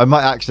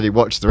might actually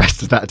watch the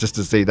rest of that just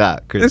to see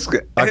that.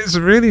 It's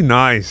really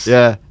nice.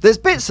 Yeah, there's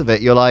bits of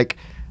it you're like,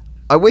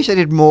 I wish I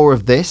did more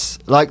of this.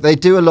 Like they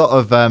do a lot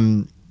of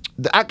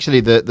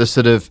actually the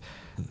sort of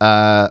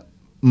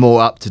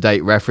more up to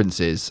date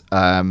references.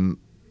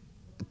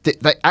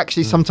 They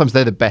actually sometimes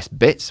they're the best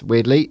bits.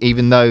 Weirdly,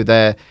 even though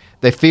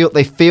they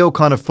feel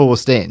kind of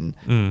forced in,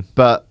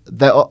 but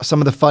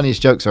some of the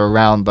funniest jokes are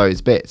around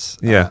those bits.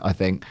 Yeah, I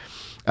think.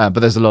 But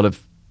there's a lot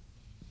of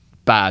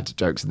bad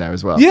jokes in there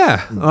as well.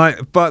 Yeah,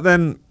 but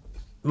then,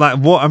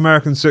 what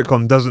American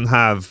sitcom doesn't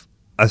have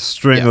a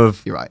string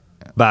of you're right.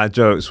 bad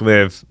jokes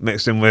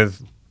mixed in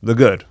with the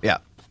good? Yeah,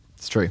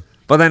 it's true.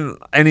 But then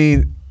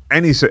any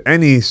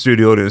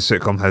studio audience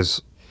sitcom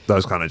has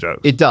those kind of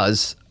jokes. It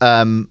does.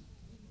 Some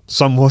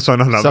more so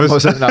than others. Some more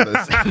so than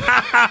others.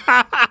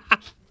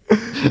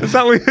 Is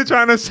that what you're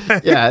trying to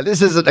say? Yeah,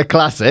 this isn't a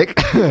classic.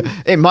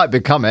 It might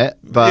become it,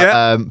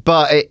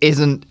 but it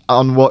isn't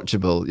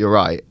unwatchable. You're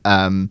right.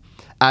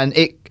 And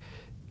it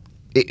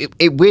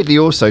weirdly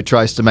also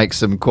tries to make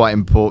some quite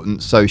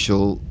important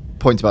social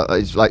points about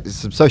it's like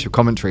some social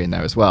commentary in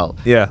there as well.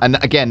 Yeah. And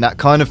again, that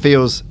kind of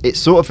feels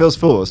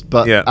forced,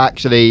 but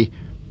actually,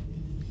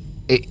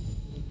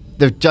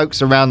 the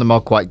jokes around them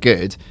are quite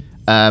good.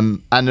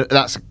 And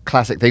that's a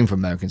classic thing from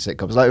American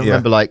sitcoms. Like I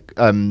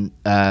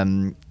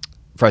remember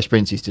Fresh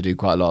Prince used to do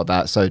quite a lot of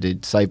that. So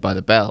did Saved by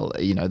the Bell.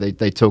 You know,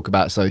 they talk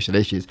about social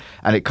issues,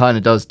 and it kind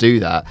of does do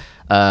that,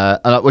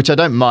 which I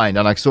don't mind.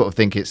 And I sort of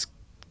think it's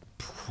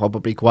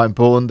probably quite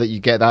important that you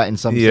get that in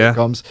some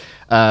sitcoms.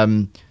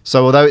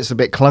 So although it's a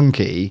bit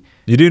clunky,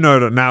 you do know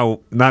that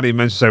now that you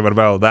mentioned Saved by the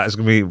Bell, that is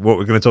going to be what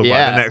we're going to talk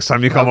about the next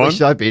time you come on. I wish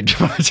I'd been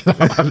invited to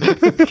that one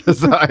because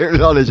the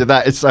knowledge of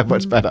that is so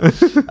much better.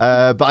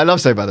 But I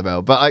love Saved by the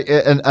Bell. But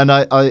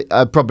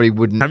I probably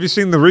wouldn't. Have you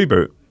seen the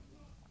reboot?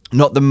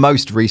 Not the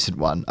most recent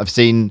one. I've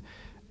seen.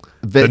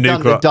 They've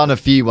done a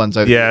few ones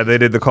over. Yeah, they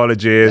did the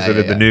college years. They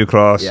did the new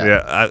class.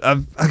 Yeah.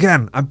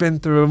 I've been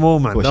through them all,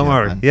 man. Don't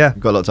worry. Man. Yeah, you've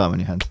got a lot of time on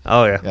your hands.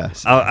 Oh yeah.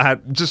 Yes. I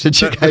had just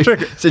Since you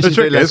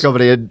doing less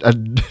comedy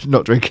and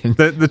not drinking.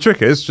 The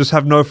trick is just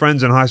have no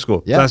friends in high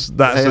school. Yeah.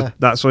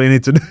 That's all you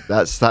need to do.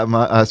 That's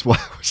why I was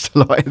a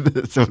lot in the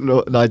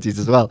 90s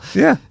as well.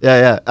 Yeah.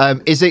 Yeah.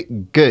 Is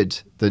it good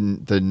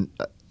than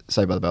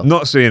Saved by the Bell?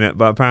 Not seeing it,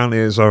 but apparently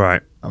it's all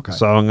right. Okay.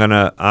 So I'm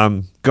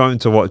going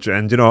to watch it,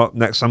 and you know what?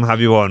 Next time I have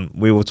you on,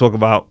 we will talk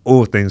about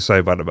all things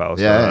Saved by the Bell.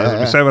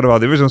 So, Saved by the Bell,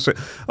 the original.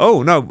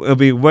 Oh no, it'll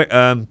be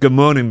Good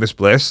Morning, Miss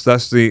Bliss.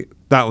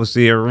 That was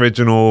the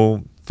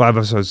original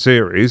 5-episode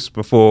series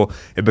before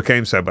it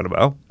became Saved by the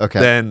Bell. Okay.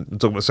 Then we'll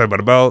talk about Saved by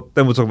the Bell.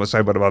 Then we'll talk about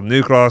Saved by the Bell,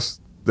 new class.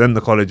 Then the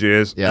college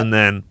years, and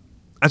then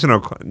actually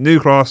no, new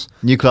class.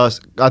 New class.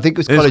 I think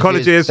it was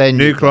college years. Then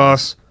new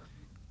class.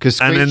 Because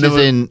Screech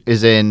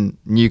is in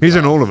new class. He's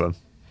in all of them.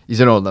 He's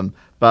in all of them,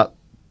 but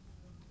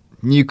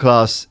new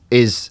class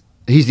he's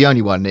the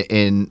only one of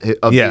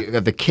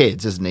the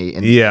kids, isn't he?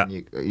 In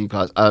new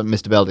class.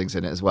 Mr. Belding's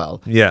in it as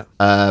well. Yeah.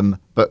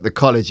 But the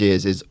college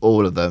years is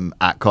all of them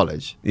at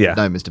college. Yeah.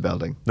 No Mr.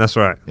 Belding. That's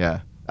right. Yeah.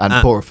 And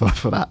poor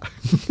for that.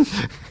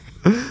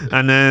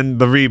 And then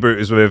the reboot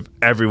is with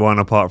everyone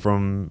apart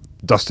from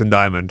Dustin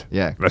Diamond.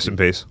 Yeah. Rest in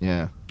peace.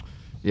 Yeah.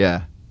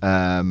 Yeah.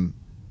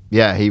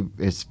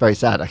 It's very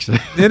sad, actually.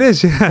 It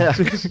is, yeah.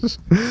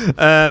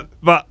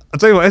 But I'll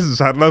tell you what isn't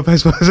sad,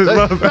 Lopez versus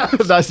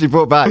Lopez. Nicely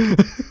brought back.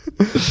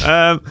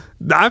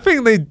 I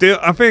think they do.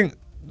 I think,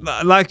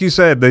 like you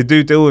said, they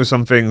do deal with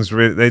some things.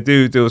 They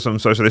do deal with some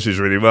social issues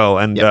really well.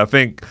 And I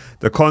think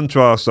the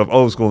contrast of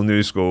old school and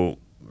new school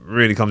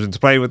really comes into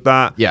play with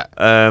that. Yeah.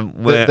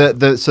 Where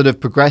the sort of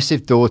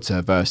progressive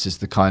daughter versus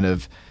the kind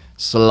of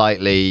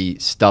slightly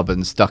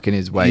stubborn, stuck in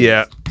his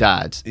ways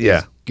dad.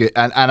 Yeah. Good.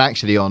 And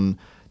actually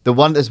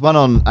there's one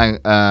on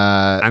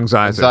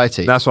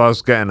anxiety. That's what I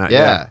was getting at.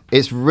 Yeah.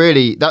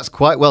 That's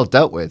quite well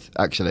dealt with,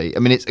 actually. I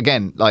mean, it's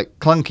again like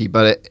clunky,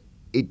 but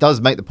it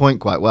does make the point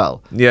quite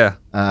well. Yeah.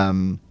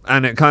 And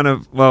it kind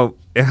of,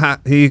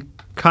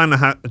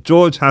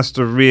 George has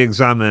to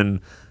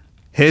re-examine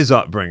his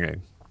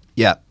upbringing.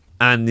 Yeah.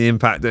 And the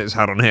impact that it's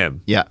had on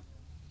him. Yeah.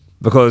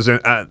 Because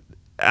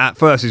at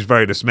first he's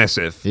very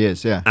dismissive. He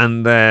is, yeah.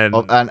 And then...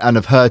 And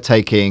of her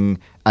taking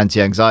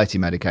anti-anxiety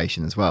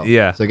medication as well.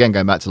 Yeah. So again,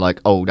 going back to like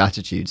old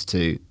attitudes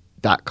to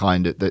that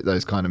kind of,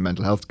 those kind of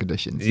mental health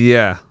conditions.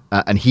 Yeah.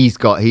 And he's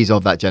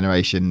of that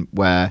generation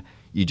where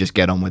you just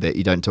get on with it.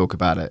 You don't talk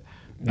about it.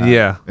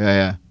 Yeah.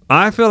 Yeah.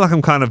 I feel like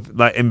I'm kind of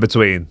like in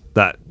between.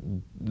 That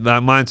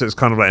mindset's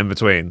kind of like in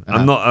between.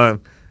 I'm not a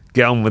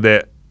get on with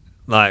it,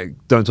 like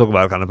don't talk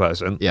about it kind of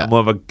person. Yeah. I'm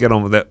more of a get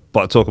on with it,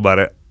 but talk about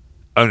it.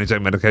 Only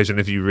take medication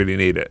if you really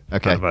need it.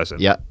 Okay. Kind of person.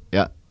 Yeah.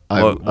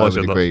 I would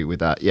agree with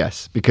that.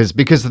 Yes, because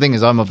the thing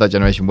is, I'm of that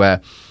generation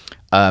where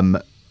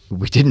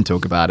we didn't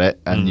talk about it,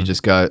 and you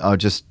just go, "Oh,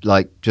 just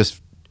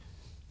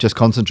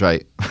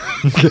concentrate."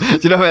 Do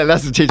you know what?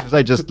 That's the teacher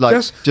say.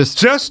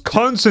 Just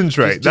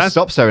concentrate. Just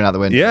stop staring out the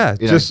window. Yeah.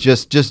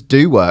 Just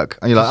do work,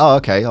 and you're like, "Oh,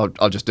 okay,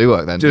 I'll just do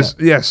work then."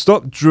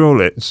 Stop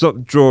drawing.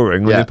 Stop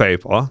drawing on your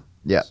paper.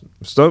 Yeah.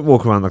 Don't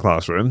walk around the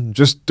classroom.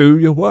 Just do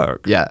your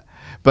work. Yeah.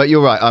 But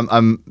you're right.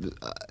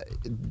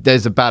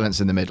 There's a balance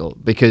in the middle,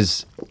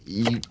 because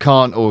you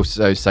can't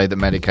also say that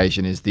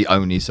medication is the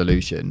only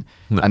solution,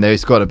 and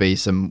there's got to be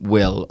some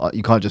will.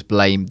 You can't just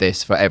blame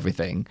this for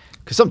everything,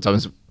 because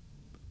sometimes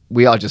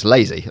we are just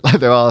lazy. Like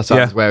there are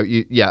times where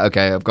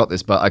okay, I've got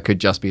this, but I could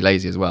just be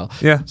lazy as well.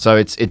 Yeah. So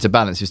it's a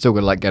balance. You're still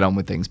got to like get on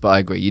with things. But I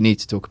agree. You need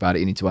to talk about it.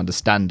 You need to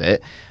understand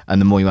it, and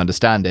the more you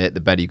understand it,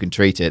 the better you can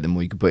treat it. The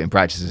more you can put in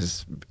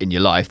practices in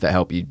your life that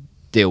help you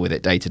deal with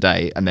it day to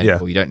day, and then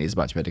you don't need as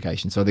much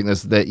medication. So I think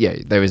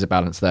there is a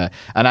balance there.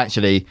 And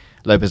actually,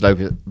 Lopez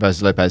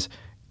versus Lopez.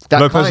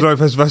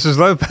 Lopez versus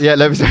Lopez. Yeah,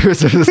 Lopez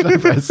versus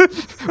Lopez.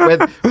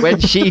 when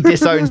she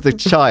disowns the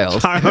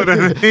child,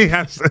 and he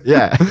has to.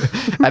 Yeah,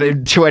 and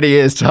in 20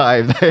 years'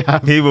 time,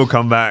 he will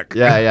come back.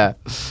 Yeah.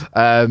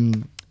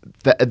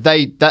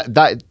 They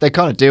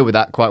kind of deal with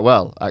that quite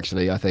well,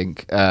 actually. I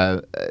think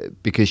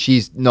because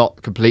she's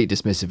not completely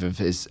dismissive of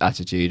his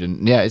attitude,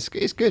 and it's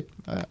good.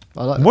 I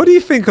like that. What do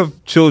you think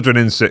of children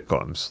in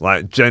sitcoms?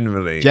 Like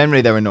generally,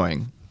 they're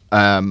annoying.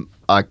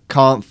 I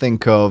can't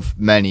think of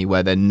many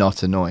where they're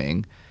not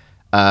annoying.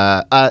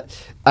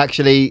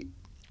 Actually,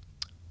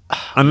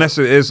 unless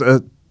it is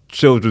a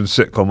children's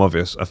sitcom,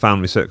 a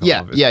family sitcom.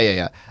 Yeah.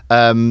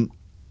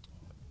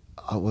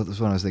 What was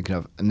one I was thinking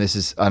of? And this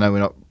is, I know we're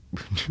not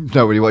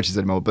nobody watches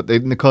it anymore, but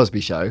in the Cosby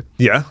Show,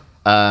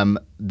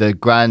 the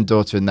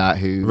granddaughter in that,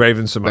 who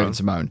Raven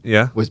Simone,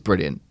 was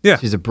brilliant. Yeah,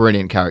 she's a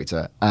brilliant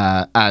character,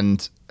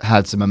 and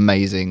had some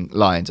amazing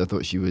lines. I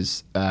thought she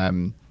was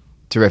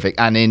terrific.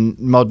 And in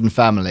Modern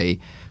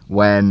Family,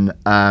 when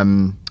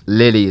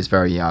Lily is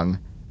very young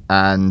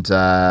and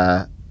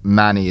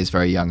Manny is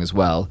very young as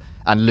well,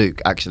 and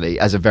Luke actually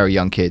as a very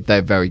young kid,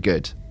 they're very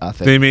good, I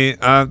think.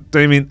 Do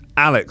you mean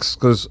Alex?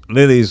 Because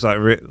Lily's like,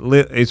 are you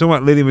talking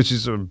about Lily when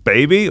she's a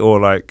baby, or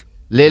like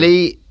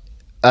Lily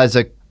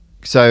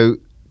so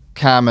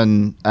Cam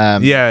and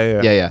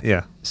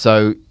yeah.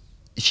 So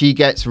she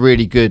gets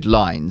really good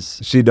lines.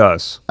 She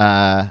does.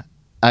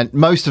 And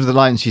most of the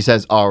lines she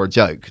says are a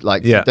joke.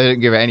 Like, they don't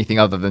give her anything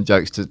other than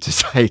jokes to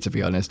say, to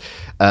be honest.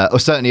 Or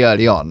certainly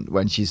early on,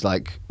 when she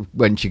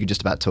could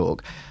just about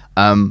talk.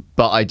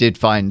 But I did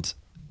find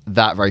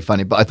that very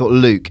funny. But I thought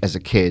Luke, as a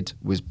kid,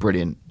 was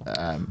brilliant.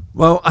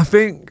 I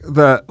think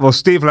that,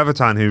 Steve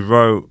Levitan,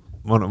 who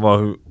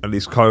at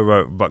least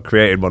co-wrote but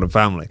created Modern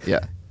Family.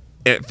 Yeah.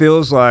 It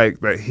feels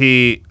like that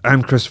he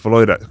and Christopher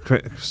Lloyd,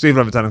 Steve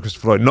Levitan and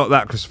Christopher Lloyd, not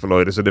that Christopher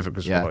Lloyd, it's a different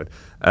Christopher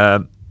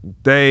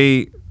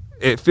Lloyd.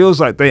 It feels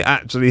like they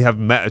actually have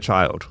met a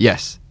child.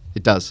 Yes,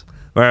 it does.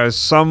 Whereas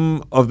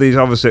some of these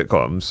other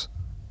sitcoms,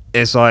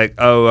 it's like,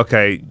 oh,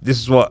 okay, this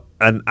is what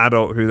an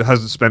adult who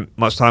hasn't spent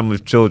much time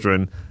with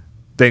children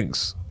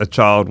thinks a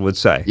child would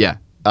say. Yeah,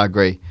 I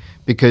agree.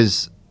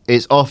 Because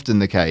it's often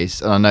the case,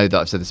 and I know that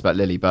I've said this about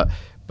Lily, but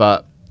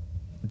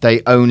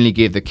they only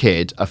give the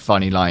kid a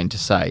funny line to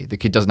say. The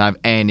kid doesn't have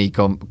any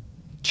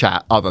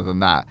chat other than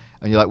that,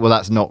 and you're like, well,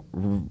 that's not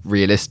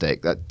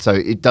realistic. So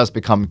it does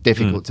become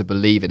difficult to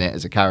believe in it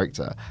as a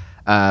character.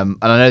 And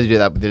I know they do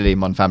that with Lily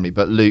and Modern Family,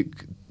 but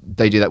Luke,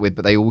 they do that with,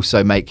 but they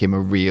also make him a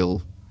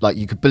real, like,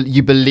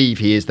 you believe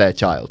he is their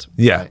child.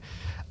 Yeah.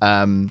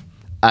 Right?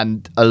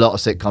 And a lot of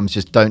sitcoms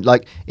just don't,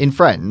 like in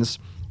Friends.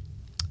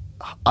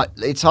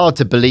 It's hard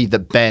to believe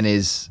that Ben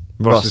is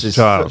Ross's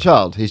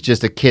child. He's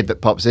just a kid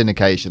that pops in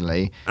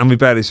occasionally. And we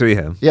barely see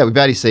him. Yeah, we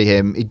barely see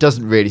him. He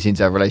doesn't really seem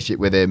to have a relationship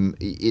with him.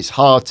 It's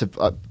hard to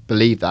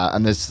believe that.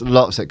 And there's a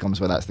lot of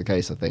sitcoms where that's the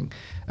case, I think.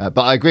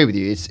 But I agree with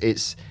you.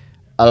 It's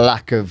a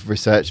lack of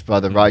research by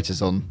the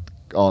writers on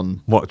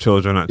what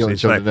children actually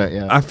say.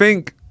 Yeah. I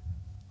think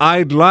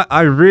I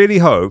really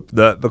hope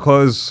that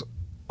because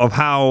of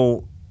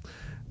how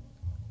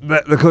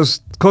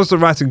because the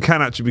writing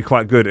can actually be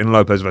quite good in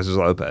Lopez versus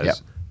Lopez, Yep.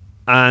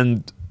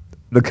 and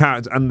the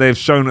character, and they've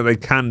shown that they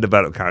can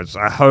develop characters.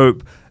 I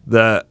hope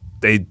that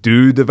they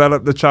do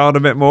develop the child a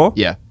bit more.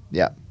 Yeah.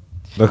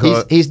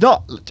 Because He's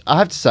not. I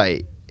have to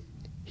say,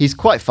 he's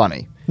quite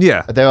funny.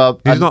 yeah, There are.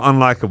 he's not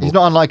unlikable. He's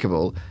not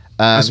unlikable.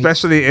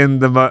 Especially in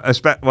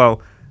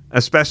the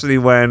especially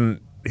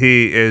when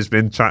he has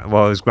been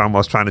his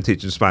grandma's trying to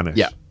teach him Spanish.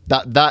 Yeah,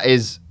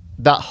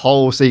 that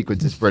whole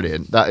sequence is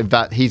brilliant. That in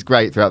fact, he's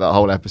great throughout that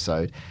whole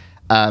episode.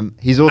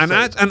 He's also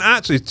and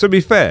actually, to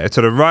be fair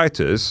to the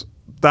writers,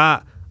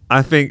 that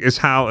I think is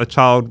how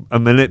a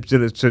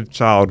manipulative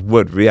child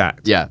would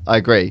react. Yeah, I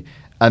agree.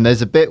 And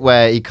there's a bit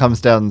where he comes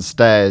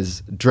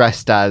downstairs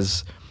dressed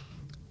as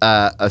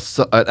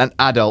an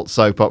adult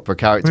soap opera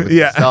character with a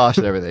moustache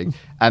and everything,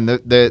 and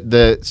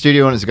the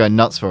studio owners are going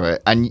nuts for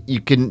it, and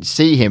you can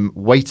see him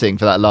waiting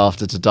for that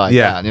laughter to die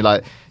down. You're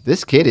like,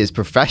 this kid is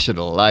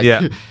professional.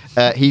 Like,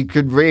 he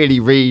could really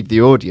read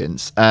the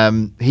audience.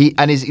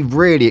 He's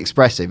really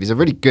expressive. He's a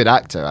really good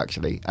actor,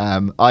 actually.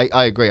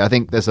 I agree. I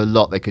think there's a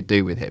lot they could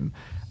do with him,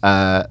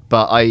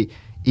 but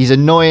he's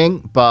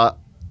annoying, but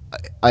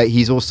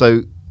he's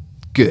also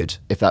good,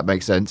 if that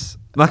makes sense.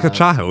 Like a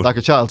child. Like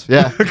a child,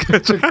 yeah.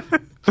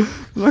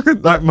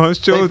 like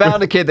most children. They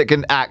found a kid that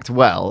can act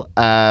well,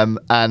 and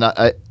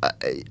I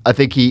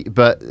think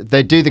but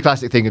they do the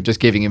classic thing of just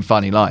giving him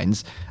funny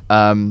lines,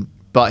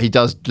 but he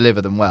does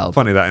deliver them well.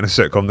 Funny that in a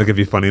sitcom they give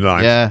you funny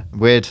lines. Yeah,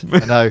 weird,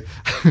 I know.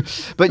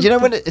 But you know,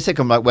 when it's a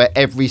sitcom like where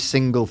every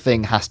single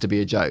thing has to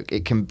be a joke,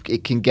 it can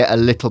get a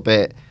little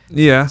bit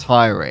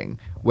tiring.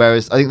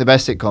 Whereas I think the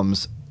best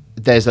sitcoms,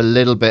 there's a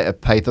little bit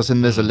of pathos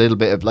and there's a little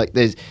bit of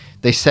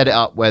they set it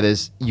up where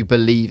you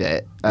believe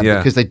it,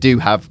 because they do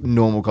have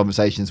normal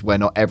conversations where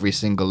not every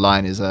single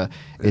line is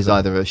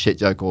either a shit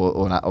joke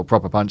or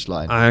proper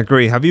punchline. I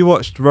agree. Have you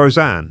watched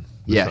Roseanne?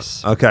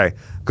 Yes. Okay,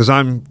 because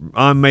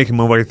I'm making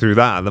my way through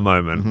that at the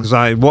moment because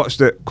I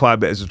watched it quite a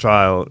bit as a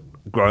child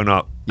growing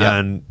up,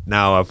 and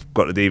now I've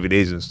got the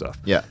DVDs and stuff.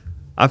 Yeah.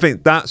 I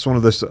think that's one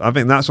of those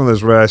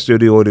rare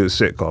studio audience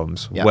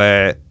sitcoms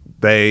where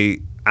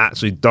they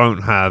actually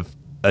don't have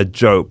a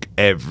joke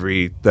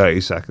every 30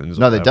 seconds.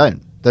 No, they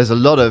don't. There's a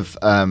lot of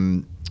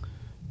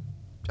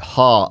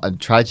heart and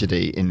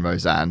tragedy in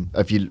Roseanne.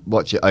 If you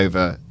watch it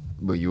over,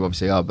 well, you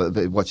obviously are,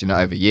 but watching it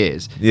over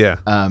years, you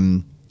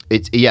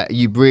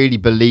really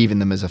believe in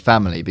them as a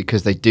family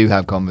because they do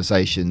have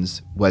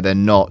conversations where they're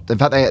not. In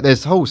fact,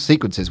 there's whole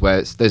sequences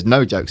where there's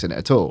no jokes in it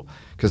at all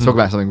because talking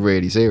about something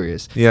really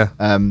serious. I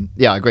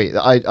agree.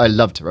 I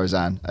loved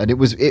Roseanne, and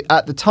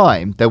at the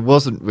time there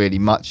wasn't really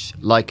much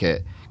like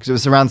it. Because it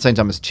was around the same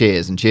time as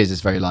Cheers, and Cheers is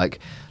very like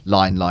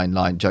line,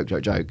 joke.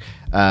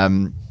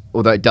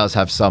 Although it does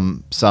have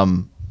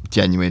some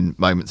genuine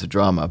moments of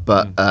drama,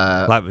 but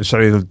like when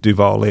Shelley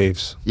Duvall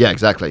leaves. Yeah,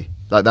 exactly.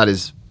 Like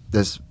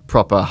there's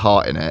proper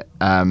heart in it.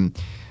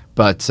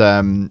 But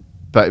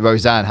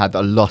Roseanne had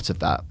a lot of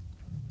that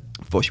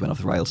before she went off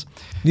the rails.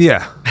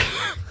 Yeah,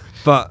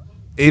 but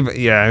even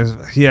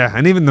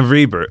and even the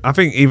reboot. I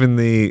think even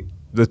the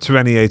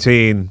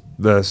 2018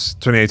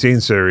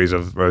 series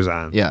of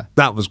Roseanne. Yeah,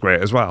 that was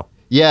great as well.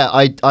 Yeah,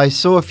 I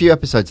saw a few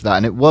episodes of that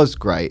and it was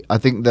great. I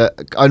think that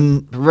I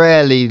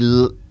rarely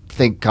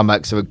think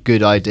comebacks are a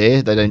good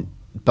idea. They don't,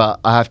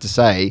 but I have to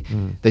say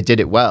they did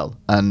it well.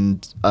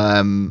 And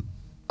I mean,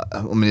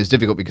 it's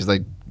difficult because they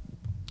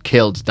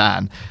killed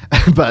Dan,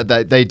 but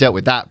they dealt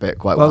with that bit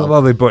quite well.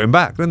 Well, they brought him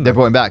back, didn't they? They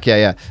brought him back,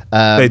 yeah.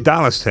 They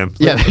Dallased him.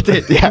 Yeah, they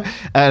did, yeah.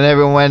 And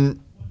everyone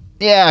went,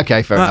 yeah,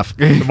 okay, fair enough.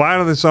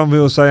 Why do some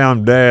people say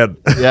I'm dead?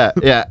 yeah.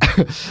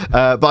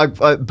 But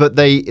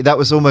that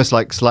was almost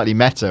like slightly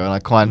meta, and I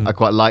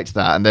quite liked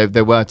that. And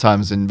there were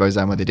times in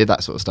Roseanne where they did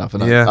that sort of stuff,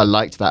 and I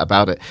liked that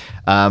about it.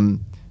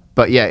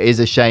 But yeah, it is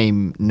a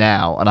shame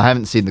now, and I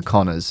haven't seen the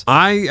Connors.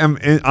 I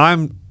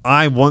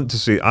want to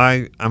see.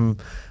 I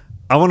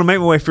want to make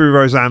my way through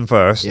Roseanne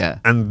first,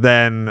 and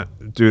then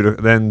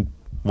then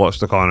watch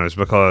the Connors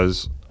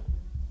because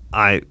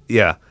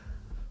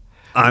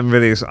I'm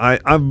really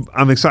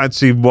I'm excited to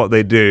see what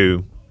they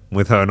do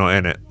with her not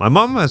in it. My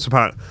mum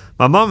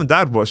and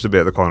dad watched a bit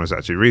of the Connors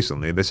actually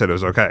recently. They said it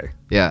was okay.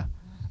 Yeah,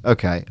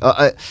 okay.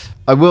 I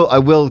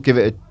will give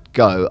it a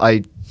go.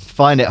 I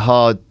find it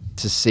hard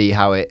to see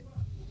how it,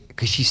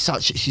 because she's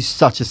such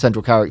a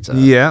central character.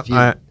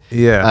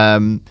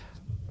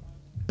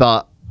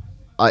 But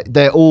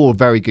they're all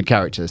very good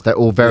characters. They're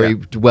all very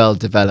well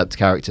developed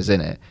characters in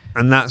it.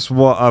 And that's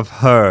what I've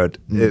heard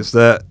is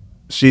that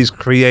she's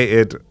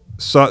created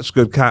such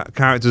good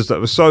characters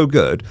that were so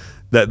good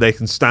that they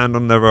can stand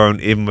on their own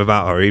even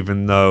without her,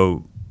 even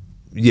though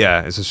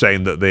it's a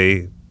shame that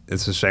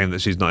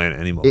she's not in it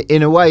anymore.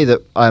 In a way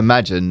that I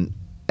imagine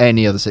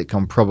any other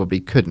sitcom probably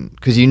couldn't,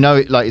 because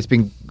it's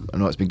been, I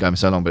know it's been going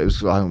so long, but it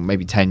was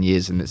maybe 10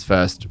 years in its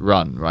first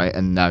run, right?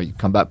 And now you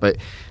come back, but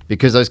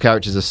because those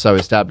characters are so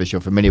established,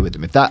 you're familiar with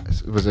them. If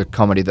that was a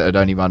comedy that had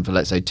only run for,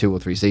 let's say, 2 or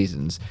 3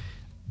 seasons,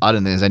 I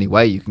don't think there's any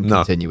way you can No.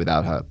 continue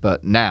without her.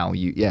 But now,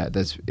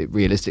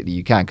 realistically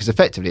you can, because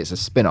effectively it's a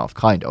spin-off,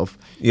 kind of.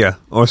 Yeah,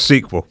 or a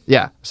sequel.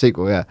 Yeah,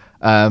 sequel. Yeah,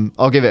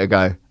 I'll give it a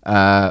go.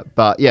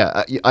 But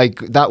yeah,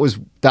 that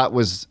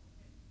was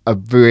a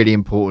really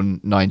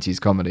important '90s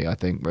comedy, I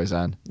think,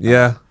 Roseanne.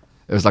 Yeah.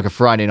 It was like a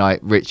Friday night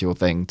ritual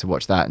thing to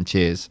watch that and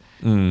Cheers.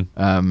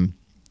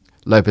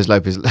 Lopez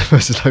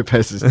versus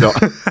Lopez is not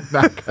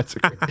that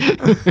category.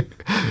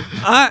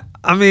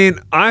 I mean,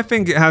 I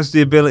think it has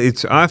the ability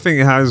to. I think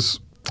it has.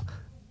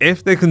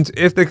 If they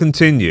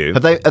continue,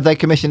 Have they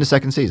commissioned a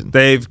second season?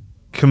 they've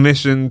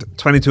commissioned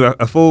 22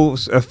 a full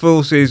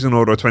season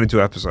order of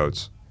 22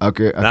 episodes.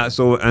 Okay. That's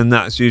all, and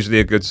that's usually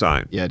a good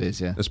sign, Yeah, it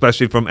is. Yeah.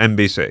 especially from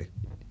NBC.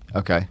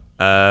 Okay.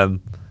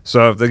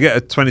 So if they get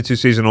a 22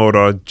 season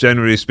order,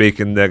 generally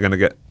speaking, they're going to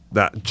get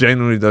that.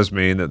 Generally does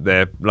mean that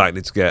they're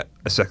likely to get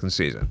a second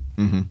season.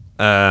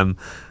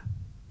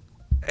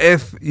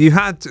 If you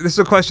had this is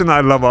a question that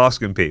I love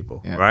asking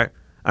people, Yeah. right?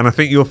 And I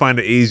think you'll find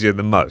it easier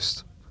than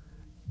most.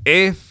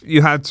 If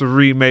you had to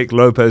remake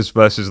Lopez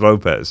versus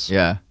Lopez,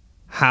 Yeah.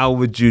 how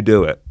would you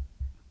do it?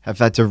 Have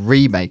had to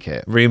remake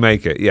it.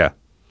 Remake it, yeah.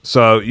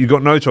 So you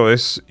got no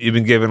choice. You've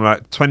been given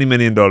like $20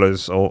 million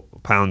or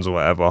pounds or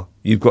whatever.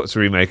 You've got to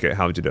remake it.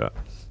 How would you do it?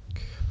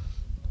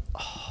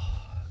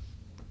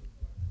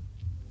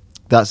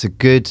 That's a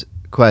good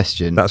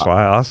question. That's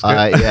why I asked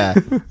it. Yeah,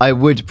 I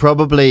would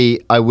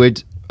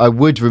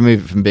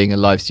remove it from being a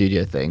live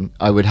studio thing.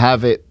 I would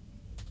have it.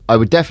 I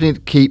would definitely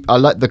keep. I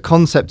like the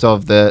concept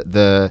of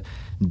the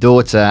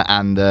daughter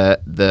and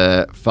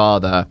the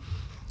father,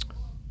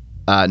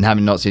 and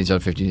having not seen each other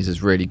for 15 years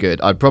is really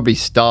good. I'd probably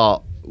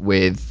start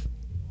with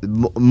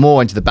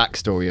more into the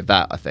backstory of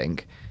that, I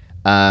think,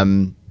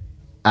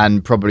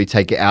 and probably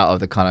take it out of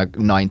the kind of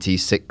 90s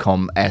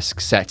sitcom-esque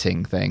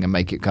setting thing and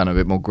make it kind of a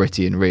bit more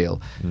gritty and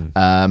real.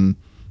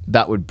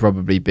 That would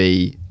probably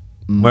be...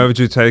 Where would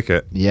you take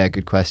it? Yeah,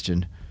 good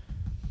question.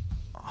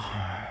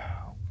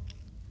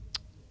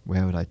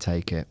 Where would I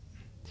take it?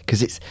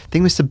 Because the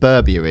thing with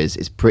Suburbia is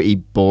it's pretty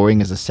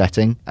boring as a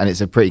setting, and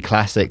it's a pretty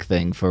classic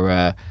thing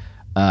for...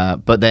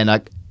 but then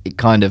I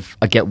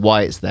get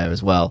why it's there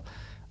as well.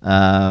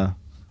 I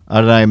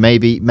don't know,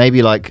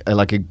 maybe like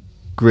a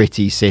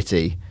gritty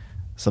city,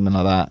 something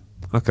like that.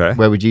 Okay.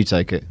 Where would you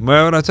take it?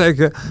 Where would I take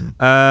it?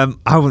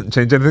 I wouldn't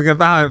change anything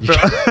about it.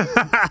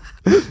 But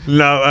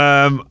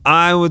no,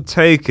 I would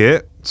take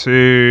it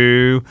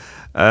to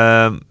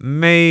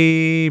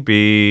maybe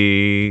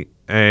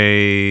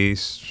a.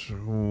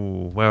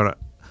 Where would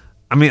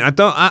I mean,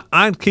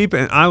 I'd keep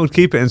it. I would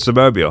keep it in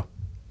Suburbia.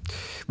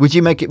 Would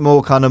you make it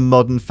more kind of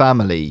Modern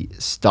Family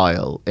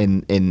style?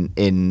 In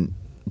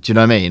do you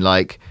know what I mean?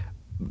 Like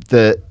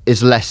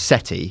it's less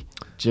setty.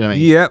 Do you know what I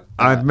mean? Yep,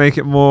 I'd make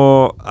it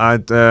more. I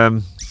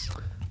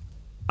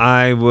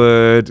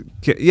would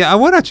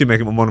actually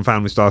make it more Modern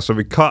Family style. So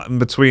we cut in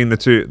between the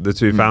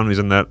two families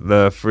and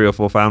the 3 or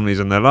 4 families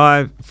in their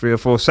life, 3 or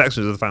 4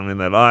 sections of the family in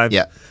their lives.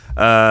 Yeah.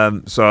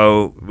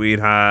 So we'd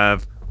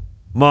have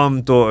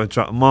mom, daughter,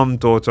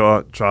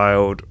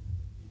 child,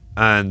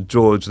 and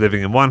George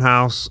living in one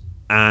house,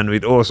 and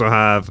we'd also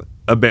have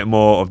a bit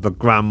more of the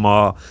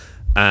grandma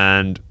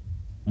and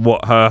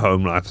what her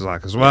home life is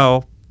like as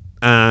well.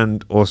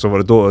 And also what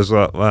a daughter's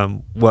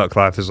work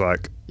life is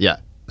like. Yeah.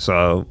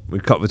 So we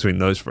cut between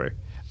those 3.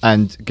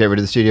 And get rid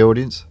of the studio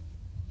audience?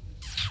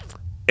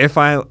 If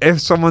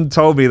someone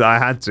told me that I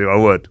had to, I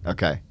would.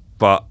 Okay.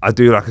 But I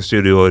do like a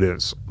studio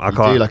audience. I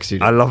do like a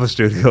studio I love a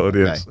studio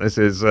audience. Okay. This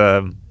is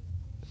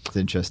it's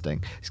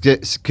interesting.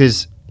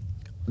 Because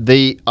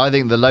I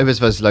think the Lopez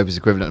versus Lopez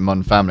equivalent of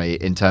Modern Family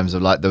in terms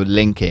of like the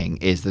linking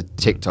is the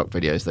TikTok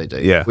videos they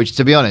do. Yeah. Which,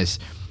 to be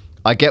honest,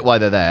 I get why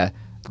they're there.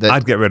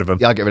 I'd get rid of them.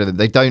 Yeah, I'd get rid of them.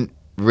 They don't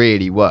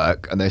really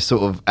work, and they're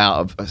sort of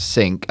out of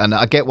sync. And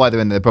I get why they're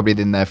in there. They're probably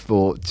in there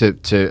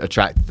to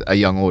attract a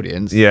young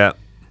audience. Yeah.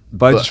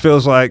 But it just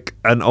feels like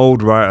an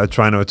old writer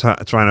trying to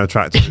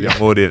attract a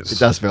young audience. It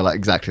does feel like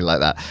exactly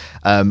like that.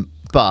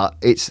 But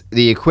it's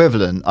the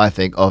equivalent, I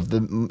think, of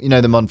the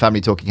Modern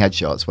Family talking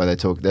headshots where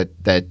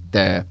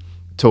they're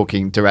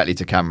talking directly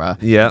to camera,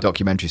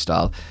 documentary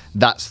style.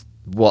 That's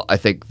what I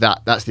think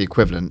that's the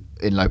equivalent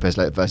in Lopez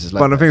versus Lopez.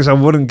 But the thing is, I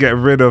wouldn't get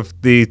rid of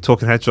the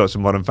talking headshots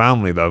in Modern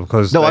Family though,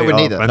 because I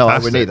wouldn't either. Fantastic. No, I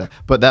wouldn't either.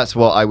 But that's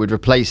what I would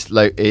replace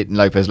in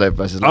Lopez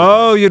versus Lopez.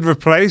 Oh, you'd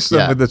replace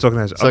them with the talking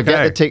headshots. So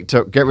okay.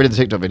 get rid of the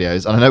TikTok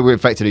videos, and I know we're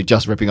effectively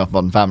just ripping off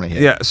Modern Family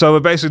here. Yeah, so we're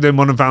basically doing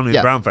Modern Family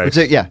in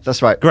brownface. Yeah,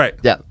 that's right. Great.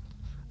 Yeah.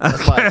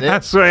 That's fine,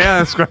 that's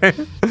great.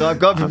 So I've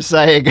gone from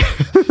saying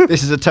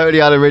this is a totally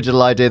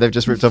unoriginal idea they've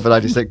just ripped off an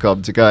 90s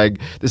sitcom to going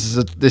this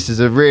is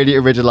a really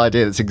original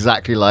idea that's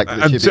exactly like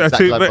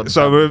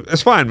so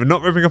it's fine. We're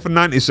not ripping off a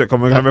 90s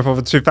sitcom. We're going to rip off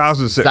a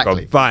 2000s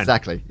sitcom. Fine.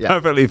 Exactly. Yeah.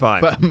 Perfectly fine.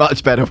 But a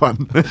much better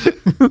one.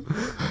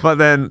 But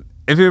then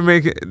if you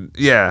make it,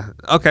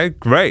 okay,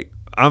 great.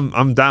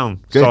 I'm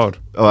down. Good. Sold.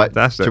 All right.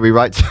 That's it. Should we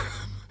write?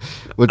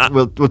 We'll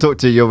talk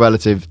to your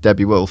relative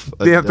Debbie Wolf.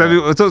 We'll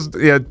talk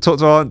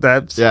to our Aunt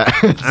Debs. Yeah.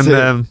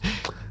 And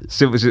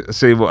see what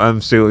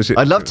she.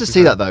 I'd love to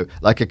see that though,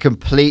 like a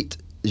complete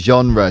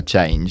genre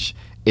change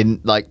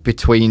in like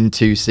between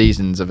two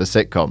seasons of a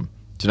sitcom.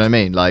 Do you know what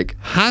I mean? Like,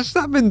 has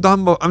that been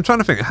done? I'm trying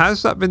to think.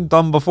 Has that been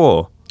done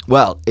before?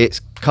 well, it's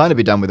kind of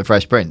been done with the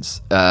Fresh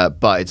Prince,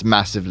 but it's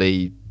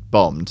massively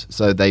bombed.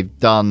 So they've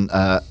done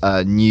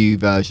a new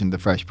version of the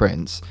Fresh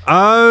Prince.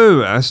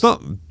 Oh, it's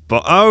not.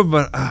 But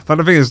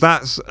the thing is,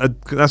 that's a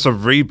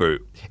reboot.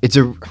 It's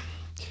a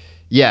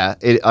yeah.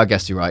 I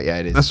guess you're right. Yeah,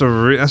 it is. That's a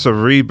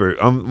reboot.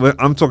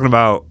 I'm talking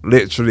about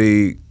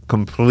literally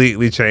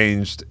completely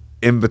changed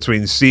in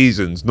between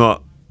seasons.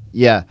 Not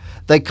Yeah,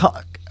 they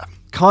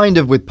kind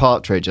of with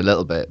Partridge a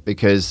little bit,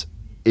 because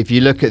if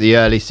you look at the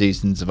early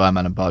seasons of Iron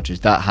Man and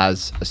Partridge, that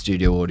has a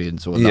studio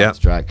audience or a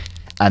drag,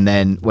 and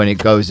then when it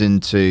goes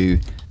into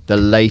the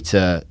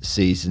later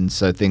seasons,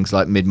 so things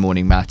like Mid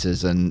Morning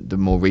Matters and the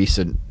more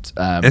recent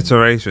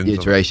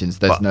iterations,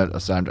 there's no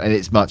sound, and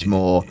it's much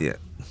more. Yeah.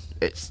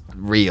 It's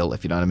real,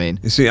 if you know what I mean.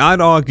 You see,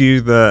 I'd argue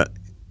that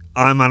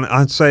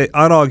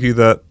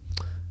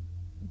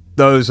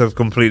those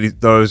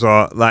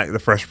are like the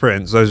Fresh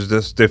Prince. Those are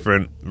just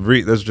different.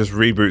 Those are just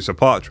reboots of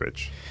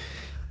Partridge,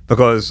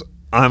 because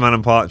Iron Man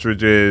and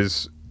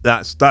Partridge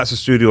that's a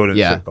studio audience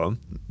sitcom.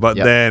 But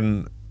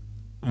then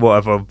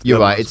whatever.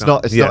 You're right. It's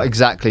not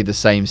exactly the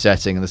same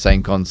setting and the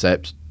same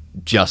concept.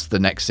 Just the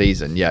next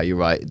season. Yeah, you're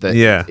right.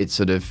 It's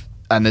sort of,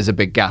 and there's a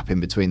big gap in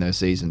between those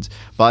seasons.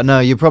 But no,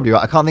 you're probably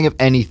right. I can't think of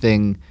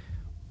anything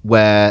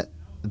where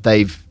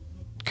they've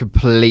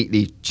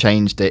completely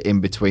changed it in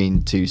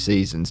between two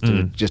seasons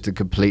to just a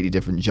completely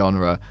different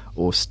genre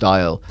or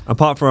style.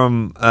 Apart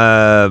from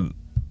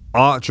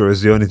Archer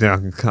is the only thing I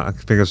can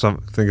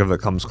think of that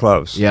comes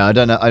close. Yeah, I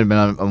don't know. I mean,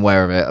 I'm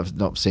aware of it. I've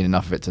not seen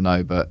enough of it to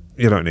know, but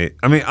you don't need.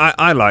 I mean,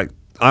 I like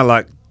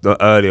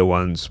the earlier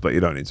ones, but you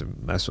don't need to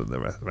mess with the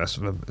rest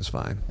of them. It's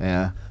fine.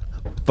 Yeah.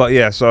 But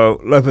yeah, so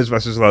Lopez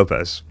versus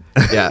Lopez.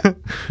 Yeah.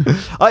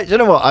 You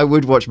know what? I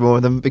would watch more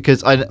of them,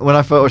 because when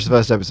I first watched the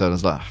first episode, I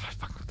was like, oh,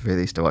 fuck,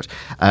 really to watch.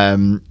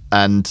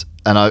 And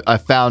I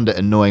found it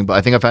annoying, but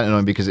I think I found it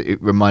annoying because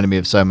it reminded me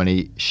of so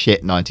many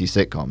shit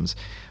 90s sitcoms.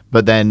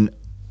 But then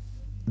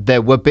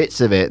there were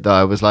bits of it that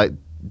I was like,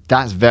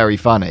 that's very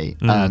funny.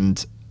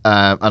 And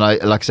I,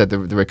 like I said, the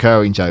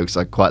recurring jokes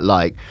I quite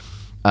like.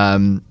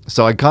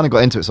 So I kind of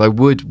got into it. So I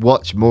would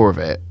watch more of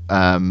it,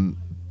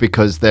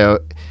 because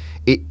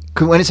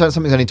when it's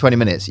something's only 20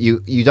 minutes,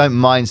 you don't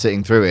mind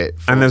sitting through it.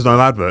 And there's no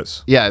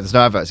adverts. Yeah, there's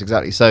no adverts,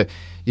 exactly. So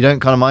you don't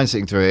kind of mind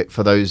sitting through it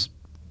for those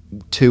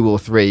 2 or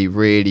 3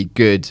 really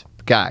good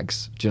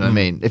gags. Do you know what I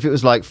mean? If it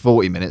was like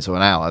 40 minutes or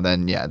an hour,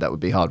 then yeah, that would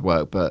be hard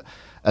work. But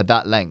at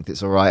that length,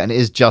 it's all right. And it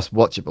is just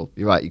watchable.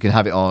 You're right. You can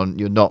have it on.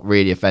 You're not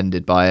really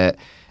offended by it.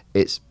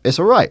 It's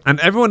all right.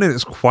 And everyone in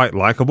it's quite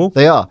likable.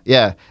 They are,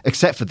 yeah,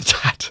 except for the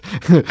dad.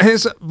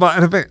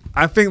 But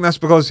I think that's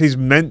because he's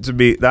meant to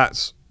be.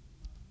 That's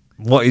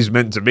what he's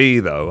meant to be,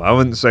 though. I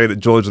wouldn't say that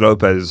George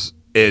Lopez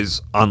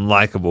is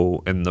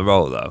unlikable in the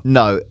role, though.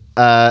 No,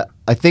 I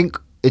think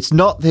it's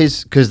not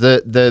his, because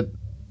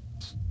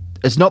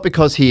it's not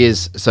because he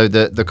is. So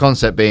the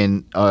concept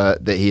being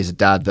that he is a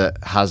dad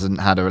that hasn't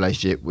had a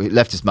relationship.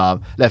 Left his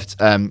mom,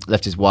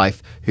 left his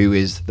wife, who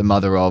is the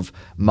mother of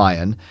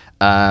Mayan.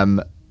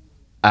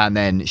 And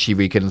then she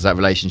rekindles that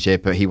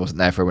relationship, but he wasn't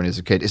there for her when he was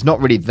a kid. It's not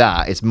really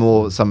that. It's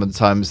more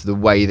sometimes the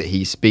way that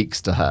he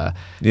speaks to her,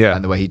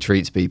 and the way he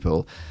treats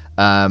people.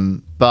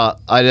 But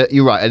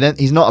you're right. And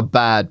he's not a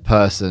bad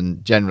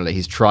person generally.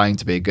 He's trying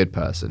to be a good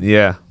person.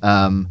 Yeah.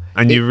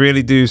 And you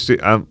really do see.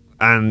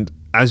 And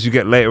as you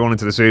get later on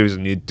into the series,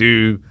 and you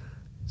do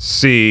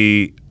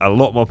see a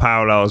lot more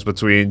parallels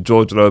between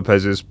George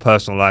Lopez's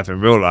personal life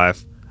and real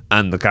life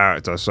and the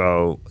character.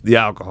 So the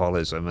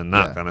alcoholism and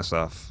that kind of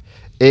stuff.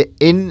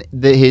 In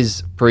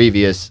his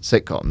previous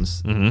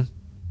sitcoms,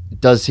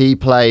 does he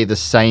play the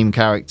same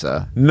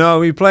character?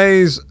 No, he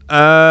plays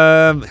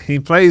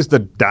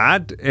the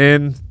dad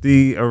in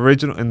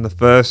the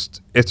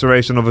first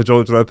iteration of a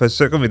George Lopez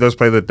sitcom. He does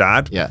play the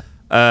dad. Yeah.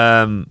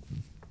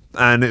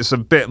 And it's a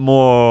bit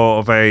more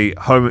of a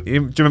home. Do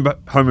you remember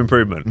Home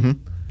Improvement? Mm-hmm.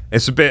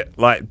 It's a bit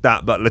like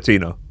that, but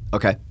Latino.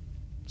 Okay.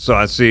 So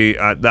I see.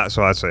 That's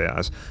what I'd say it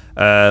as.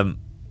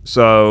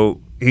 So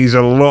he's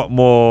a lot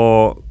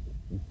more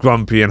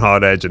grumpy and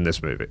hard edge in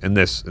this movie, in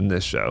this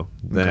show,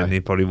 than he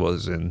probably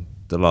was in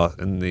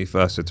the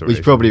first iteration.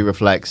 Which probably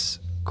reflects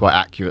quite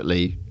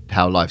accurately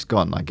how life's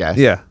gone, I guess.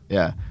 Yeah.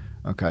 Yeah.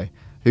 Okay.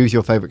 Who's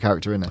your favourite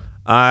character in it?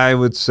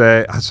 I'd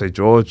say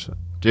George.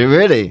 Do you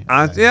really?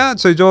 I'd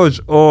say George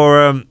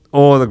or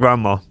the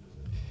grandma.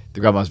 The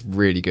grandma's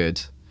really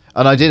good.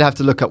 And I did have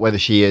to look up whether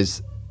she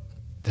is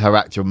her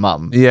actual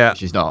mum. Yeah.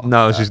 She's not.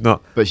 No, she's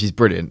not. But she's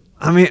brilliant.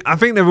 I mean, I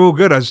think they're all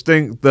good. I just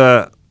think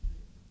that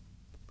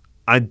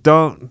I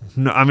don't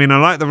know. I mean, I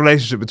like the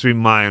relationship between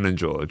Mayan and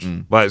George,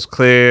 but it's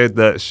clear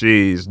that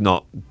she's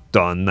not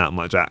done that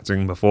much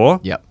acting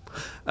before. Yep.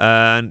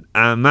 And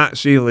Matt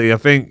Shealy, I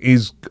think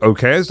he's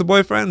okay as the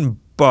boyfriend,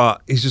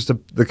 but he's just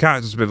the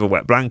character's a bit of a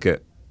wet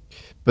blanket.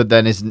 But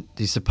then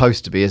he's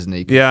supposed to be, isn't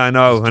he? Yeah, I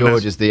know.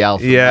 George is the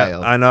alpha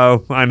male. I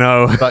know.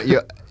 But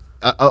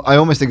I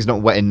almost think it's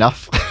not wet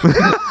enough.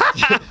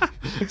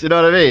 Do you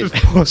know what I mean?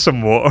 Just pour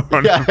some water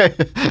on him.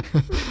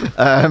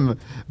 Yeah.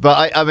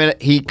 But I mean,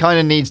 he kind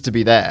of needs to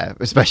be there,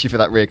 especially for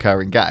that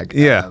reoccurring gag.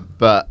 Yeah.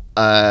 But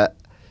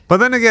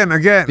then again,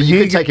 but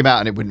you could take him out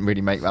and it wouldn't really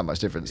make that much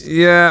difference.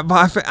 Yeah,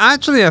 but I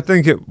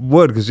think it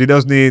would, because he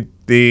does need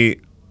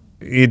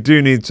you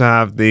do need to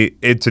have the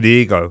id to the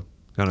ego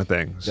kind of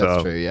thing. So.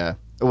 That's true, yeah.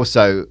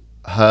 Also,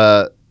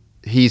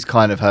 he's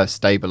kind of her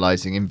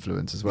stabilizing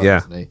influence as well,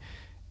 isn't he?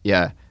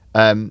 Yeah.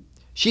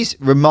 She's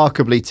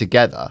remarkably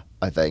together,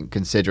 I think,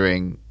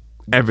 considering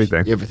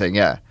everything,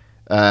 yeah.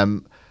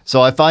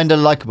 So I find her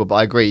likable, but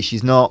I agree,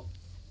 she's not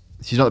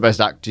the best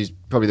actor. She's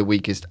probably the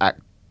weakest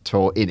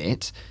actor in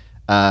it.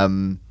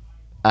 And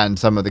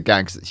some of the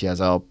gags that she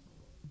has are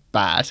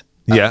bad.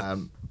 Yeah.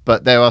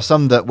 But there are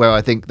some where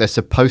I think they're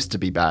supposed to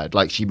be bad.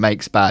 Like, she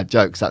makes bad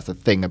jokes. That's the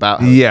thing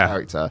about her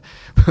character.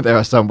 There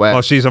are some where...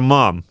 Well, she's a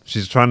mom.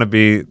 She's trying to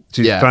be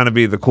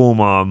the cool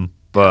mom,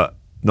 but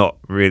not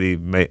really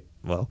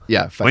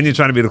when you're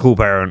trying to be the cool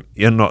parent,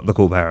 you're not the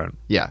cool parent.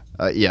 Yeah,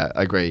 I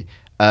agree.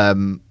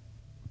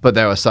 But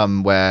there are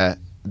some where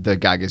the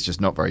gag is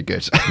just not very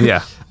good.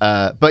 Yeah.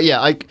 But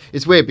yeah,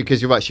 it's weird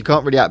because you're right, she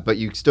can't really act, but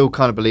you still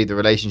kind of believe the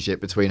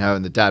relationship between her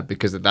and the dad,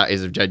 because that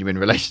is a genuine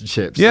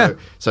relationship. Yeah.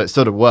 So it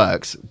sort of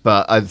works.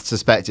 But I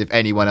suspect if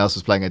anyone else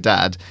was playing a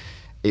dad,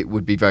 it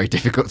would be very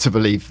difficult to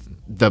believe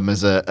them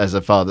as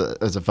a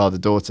father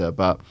daughter.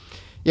 But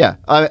yeah,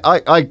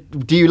 I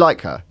do you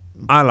like her?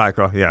 I like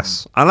her.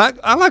 Yes, I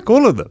like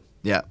all of them.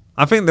 Yeah.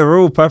 I think they're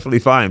all perfectly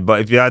fine.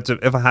 But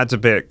if I had to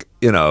pick,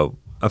 a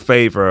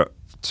favorite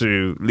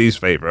to least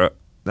favorite,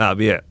 that'd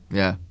be it.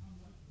 Yeah.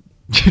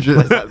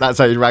 That's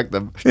how you rank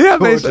them. Yeah,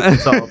 George at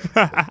the top.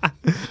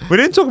 We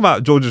didn't talk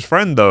about George's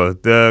friend though,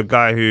 the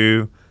guy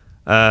who.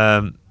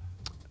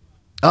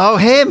 Oh,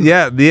 him.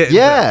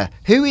 Yeah.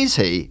 Who is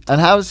he? And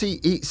how is he?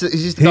 Is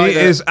this the He guy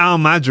is Al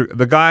Madrigal.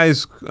 The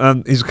guy's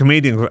he's a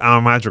comedian called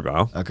Al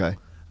Madrigal. Okay.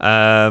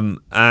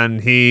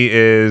 And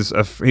he's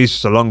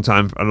just a long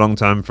time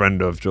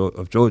friend of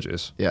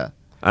George's. Yeah.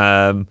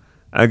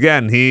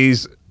 Again,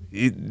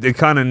 they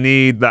kind of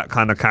need that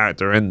kind of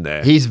character in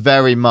there. He's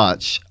very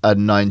much a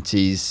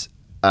 90s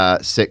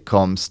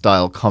sitcom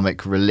style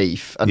comic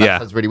relief. And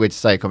that's really weird to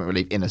say, comic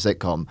relief in a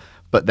sitcom.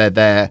 But they're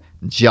there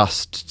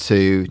just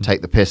to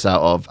take the piss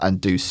out of and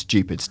do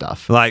stupid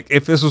stuff. Like,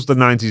 if this was the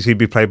 90s, he'd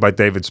be played by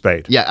David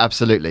Spade. Yeah,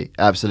 absolutely.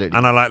 Absolutely.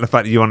 And I like the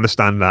fact that you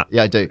understand that.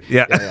 Yeah, I do.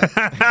 Yeah.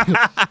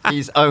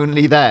 He's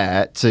only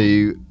there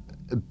to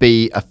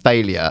be a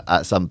failure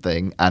at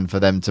something and for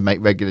them to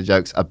make regular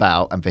jokes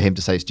about and for him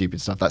to say stupid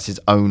stuff. That's his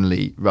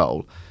only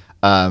role.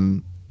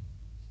 That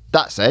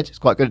said, he's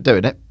quite good at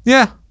doing it.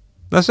 Yeah.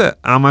 That's it.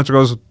 Al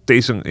Madrigal's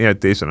decent. Yeah,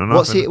 decent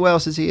enough. What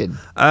else is he in?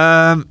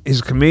 He's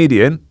a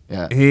comedian.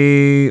 Yeah.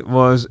 He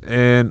was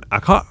in.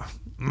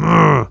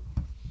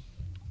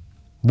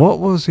 What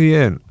was he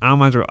in? Al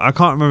Madrigal. I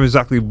can't remember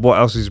exactly what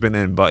else he's been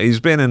in, but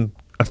he's been in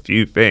a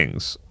few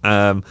things.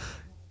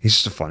 He's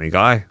just a funny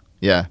guy.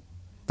 Yeah.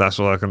 That's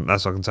all I can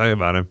tell you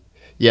about him.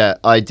 Yeah,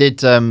 I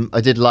did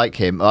like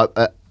him.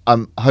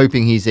 I'm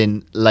hoping he's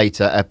in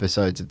later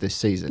episodes of this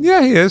season.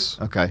 Yeah, he is.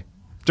 Okay.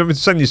 Do you want me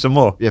to send you some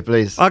more? Yeah,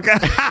 please. Okay.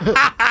 So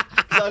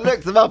I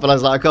looked them up and I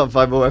was like, I can't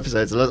find more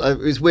episodes. And it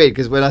was weird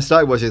because when I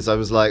started watching this, I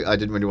was like, I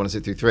didn't really want to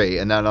sit through 3.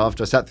 And then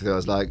after I sat through, I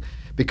was like,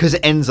 because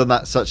it ends on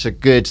that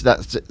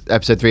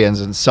episode 3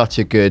 ends on such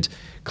a good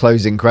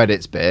closing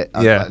credits bit.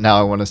 Like, now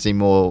I want to see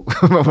more.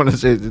 I want to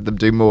see them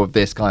do more of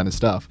this kind of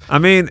stuff.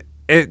 That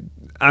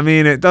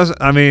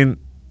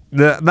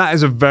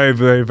is a very,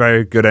 very,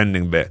 very good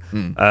ending bit.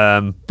 It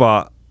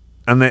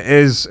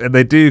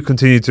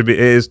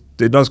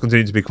does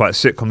continue to be quite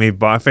sitcom-y,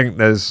 but I think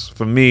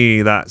for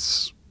me,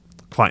 that's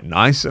quite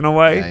nice in a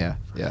way.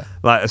 Yeah.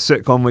 Like a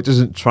sitcom which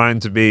isn't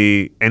trying to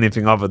be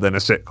anything other than a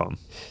sitcom.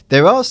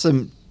 There are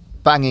some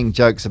banging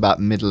jokes about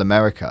middle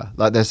America.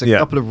 Like there's a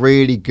couple of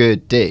really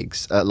good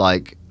digs at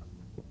like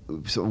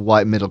sort of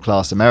white middle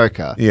class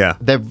America. Yeah.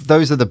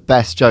 Those are the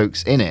best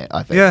jokes in it,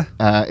 I think. Yeah.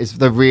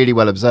 They're really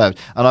well observed.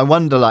 And I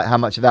wonder like how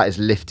much of that is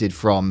lifted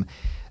from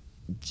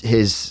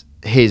his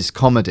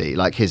comedy,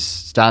 like his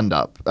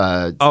stand-up.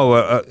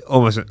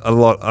 Almost a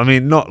lot. I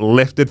mean, not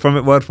lifted from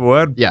it word for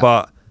word,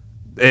 but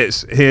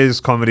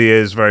his comedy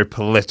is very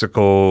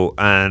political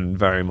and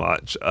very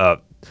much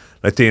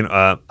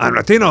Latino. I'm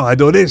Latino, I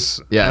do this.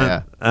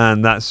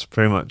 And that's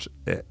pretty much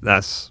it.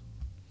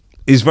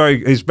 He's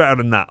better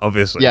than that,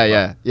 obviously.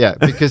 Yeah.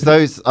 Because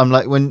those, I'm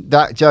like, when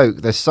that joke,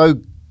 they're so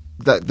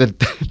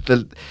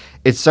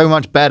it's so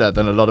much better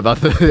than a lot of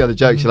the other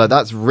jokes. You're like,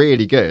 that's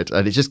really good,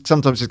 and it just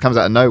sometimes just comes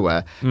out of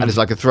nowhere, and it's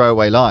like a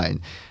throwaway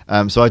line.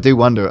 So I do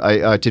wonder.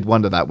 I did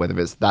wonder that whether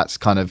that's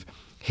kind of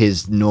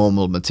his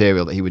normal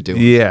material that he would do on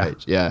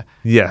stage. Yeah.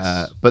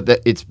 Yes. But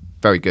it's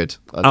very good.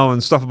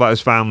 And stuff about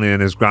his family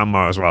and his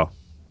grandma as well.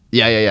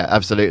 Yeah,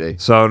 absolutely.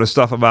 So the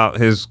stuff about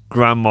his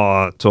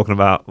grandma talking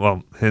about,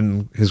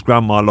 his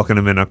grandma locking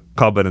him in a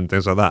cupboard and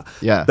things like that.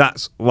 Yeah.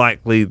 That's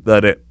likely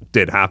that it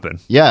did happen.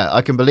 Yeah,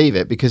 I can believe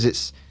it because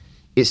it's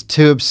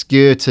too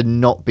obscure to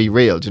not be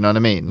real. Do you know what I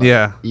mean? Like,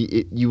 yeah.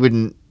 You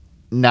wouldn't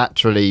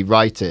naturally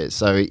write it.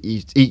 So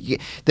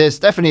there's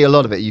definitely a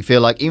lot of it. You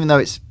feel like, even though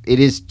it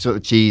is sort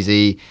of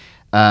cheesy,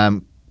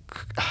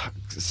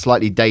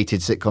 slightly dated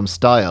sitcom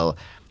style,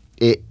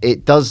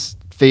 it does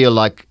feel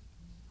like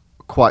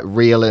quite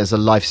real as a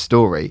life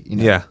story, you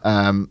know? Yeah.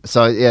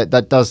 So yeah,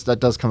 that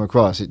does come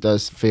across. It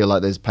does feel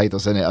like there's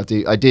pathos in it.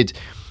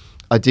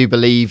 I do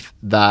believe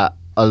that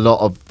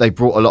they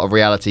brought a lot of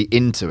reality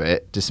into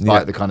it,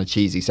 despite the kind of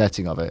cheesy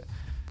setting of it.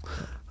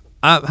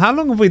 How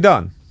long have we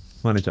done?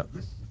 Manager?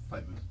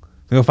 5 minutes.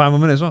 We got 5 more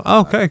minutes.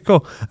 Okay,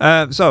 cool.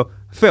 So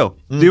Phil,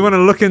 do you want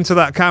to look into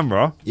that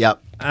camera?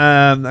 Yep.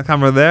 That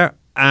camera there,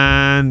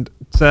 and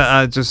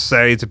just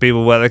say to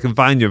people where they can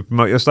find you,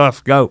 promote your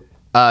stuff. Go.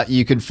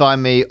 You can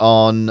find me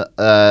on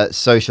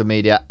social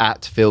media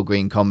at Phil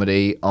Green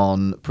Comedy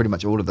on pretty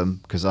much all of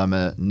them, because I'm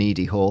a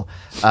needy whore.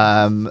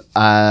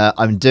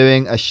 I'm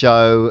doing a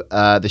show,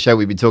 the show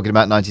we've been talking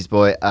about, 90s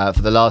Boy,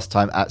 for the last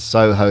time at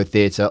Soho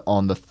Theatre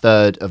on the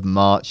 3rd of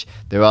March.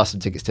 There are some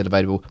tickets still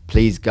available.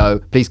 Please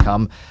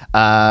come.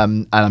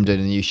 And I'm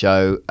doing a new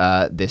show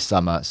this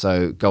summer.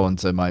 So go on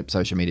to my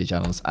social media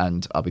channels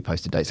and I'll be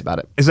posting dates about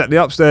it. Is that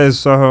the upstairs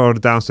Soho or the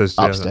downstairs?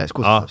 Upstairs, of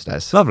course, it's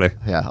upstairs. Lovely.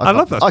 Yeah, I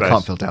love that space. I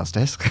can't feel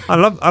downstairs. I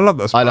love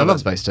that space. I love that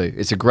space too.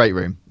 It's a great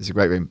room.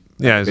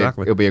 Yeah,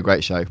 exactly. It'll be a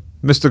great show.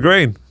 Mr.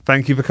 Green,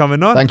 thank you for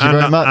coming on. Thank you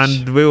very much.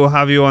 And we will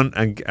have you on.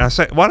 And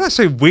why did I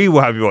say we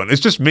will have you on?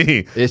 It's just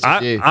me. It's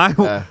just you.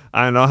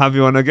 And I'll have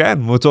you on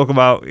again. We'll talk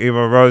about either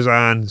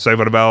Roseanne, Saved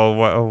by the Bell,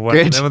 or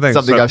whatever. Good.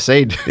 Something I've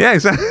seen. Yeah,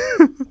 exactly.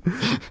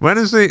 When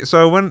is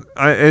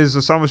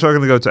the summer show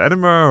going to go to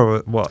Edinburgh or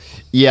what?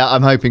 Yeah,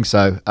 I'm hoping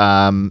so.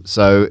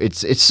 So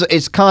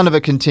it's kind of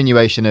a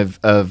continuation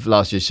of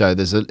last year's show.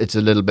 It's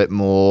a little bit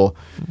more.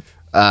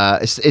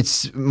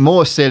 It's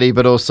more silly,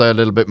 but also a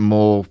little bit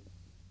more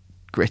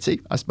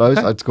gritty, I suppose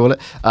I'd call it.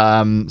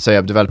 So yeah,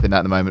 I'm developing that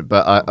at the moment,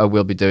 but I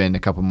will be doing a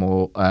couple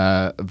more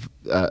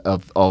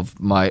of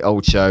my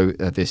old show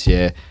this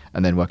year,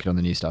 and then working on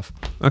the new stuff.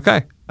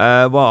 Okay.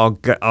 Well,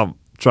 I'll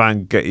try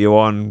and get you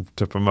on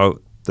to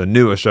promote the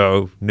newer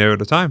show nearer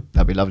the time.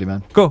 That'd be lovely,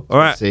 man. Cool. All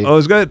right. See you.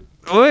 Always good.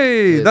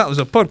 Oi, that was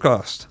a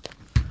podcast.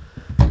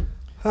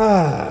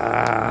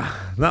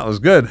 That was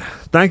good.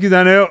 Thank you,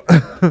 Daniel.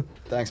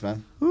 Thanks,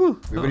 man. We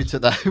really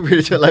took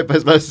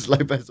Lopez versus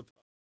Lopez.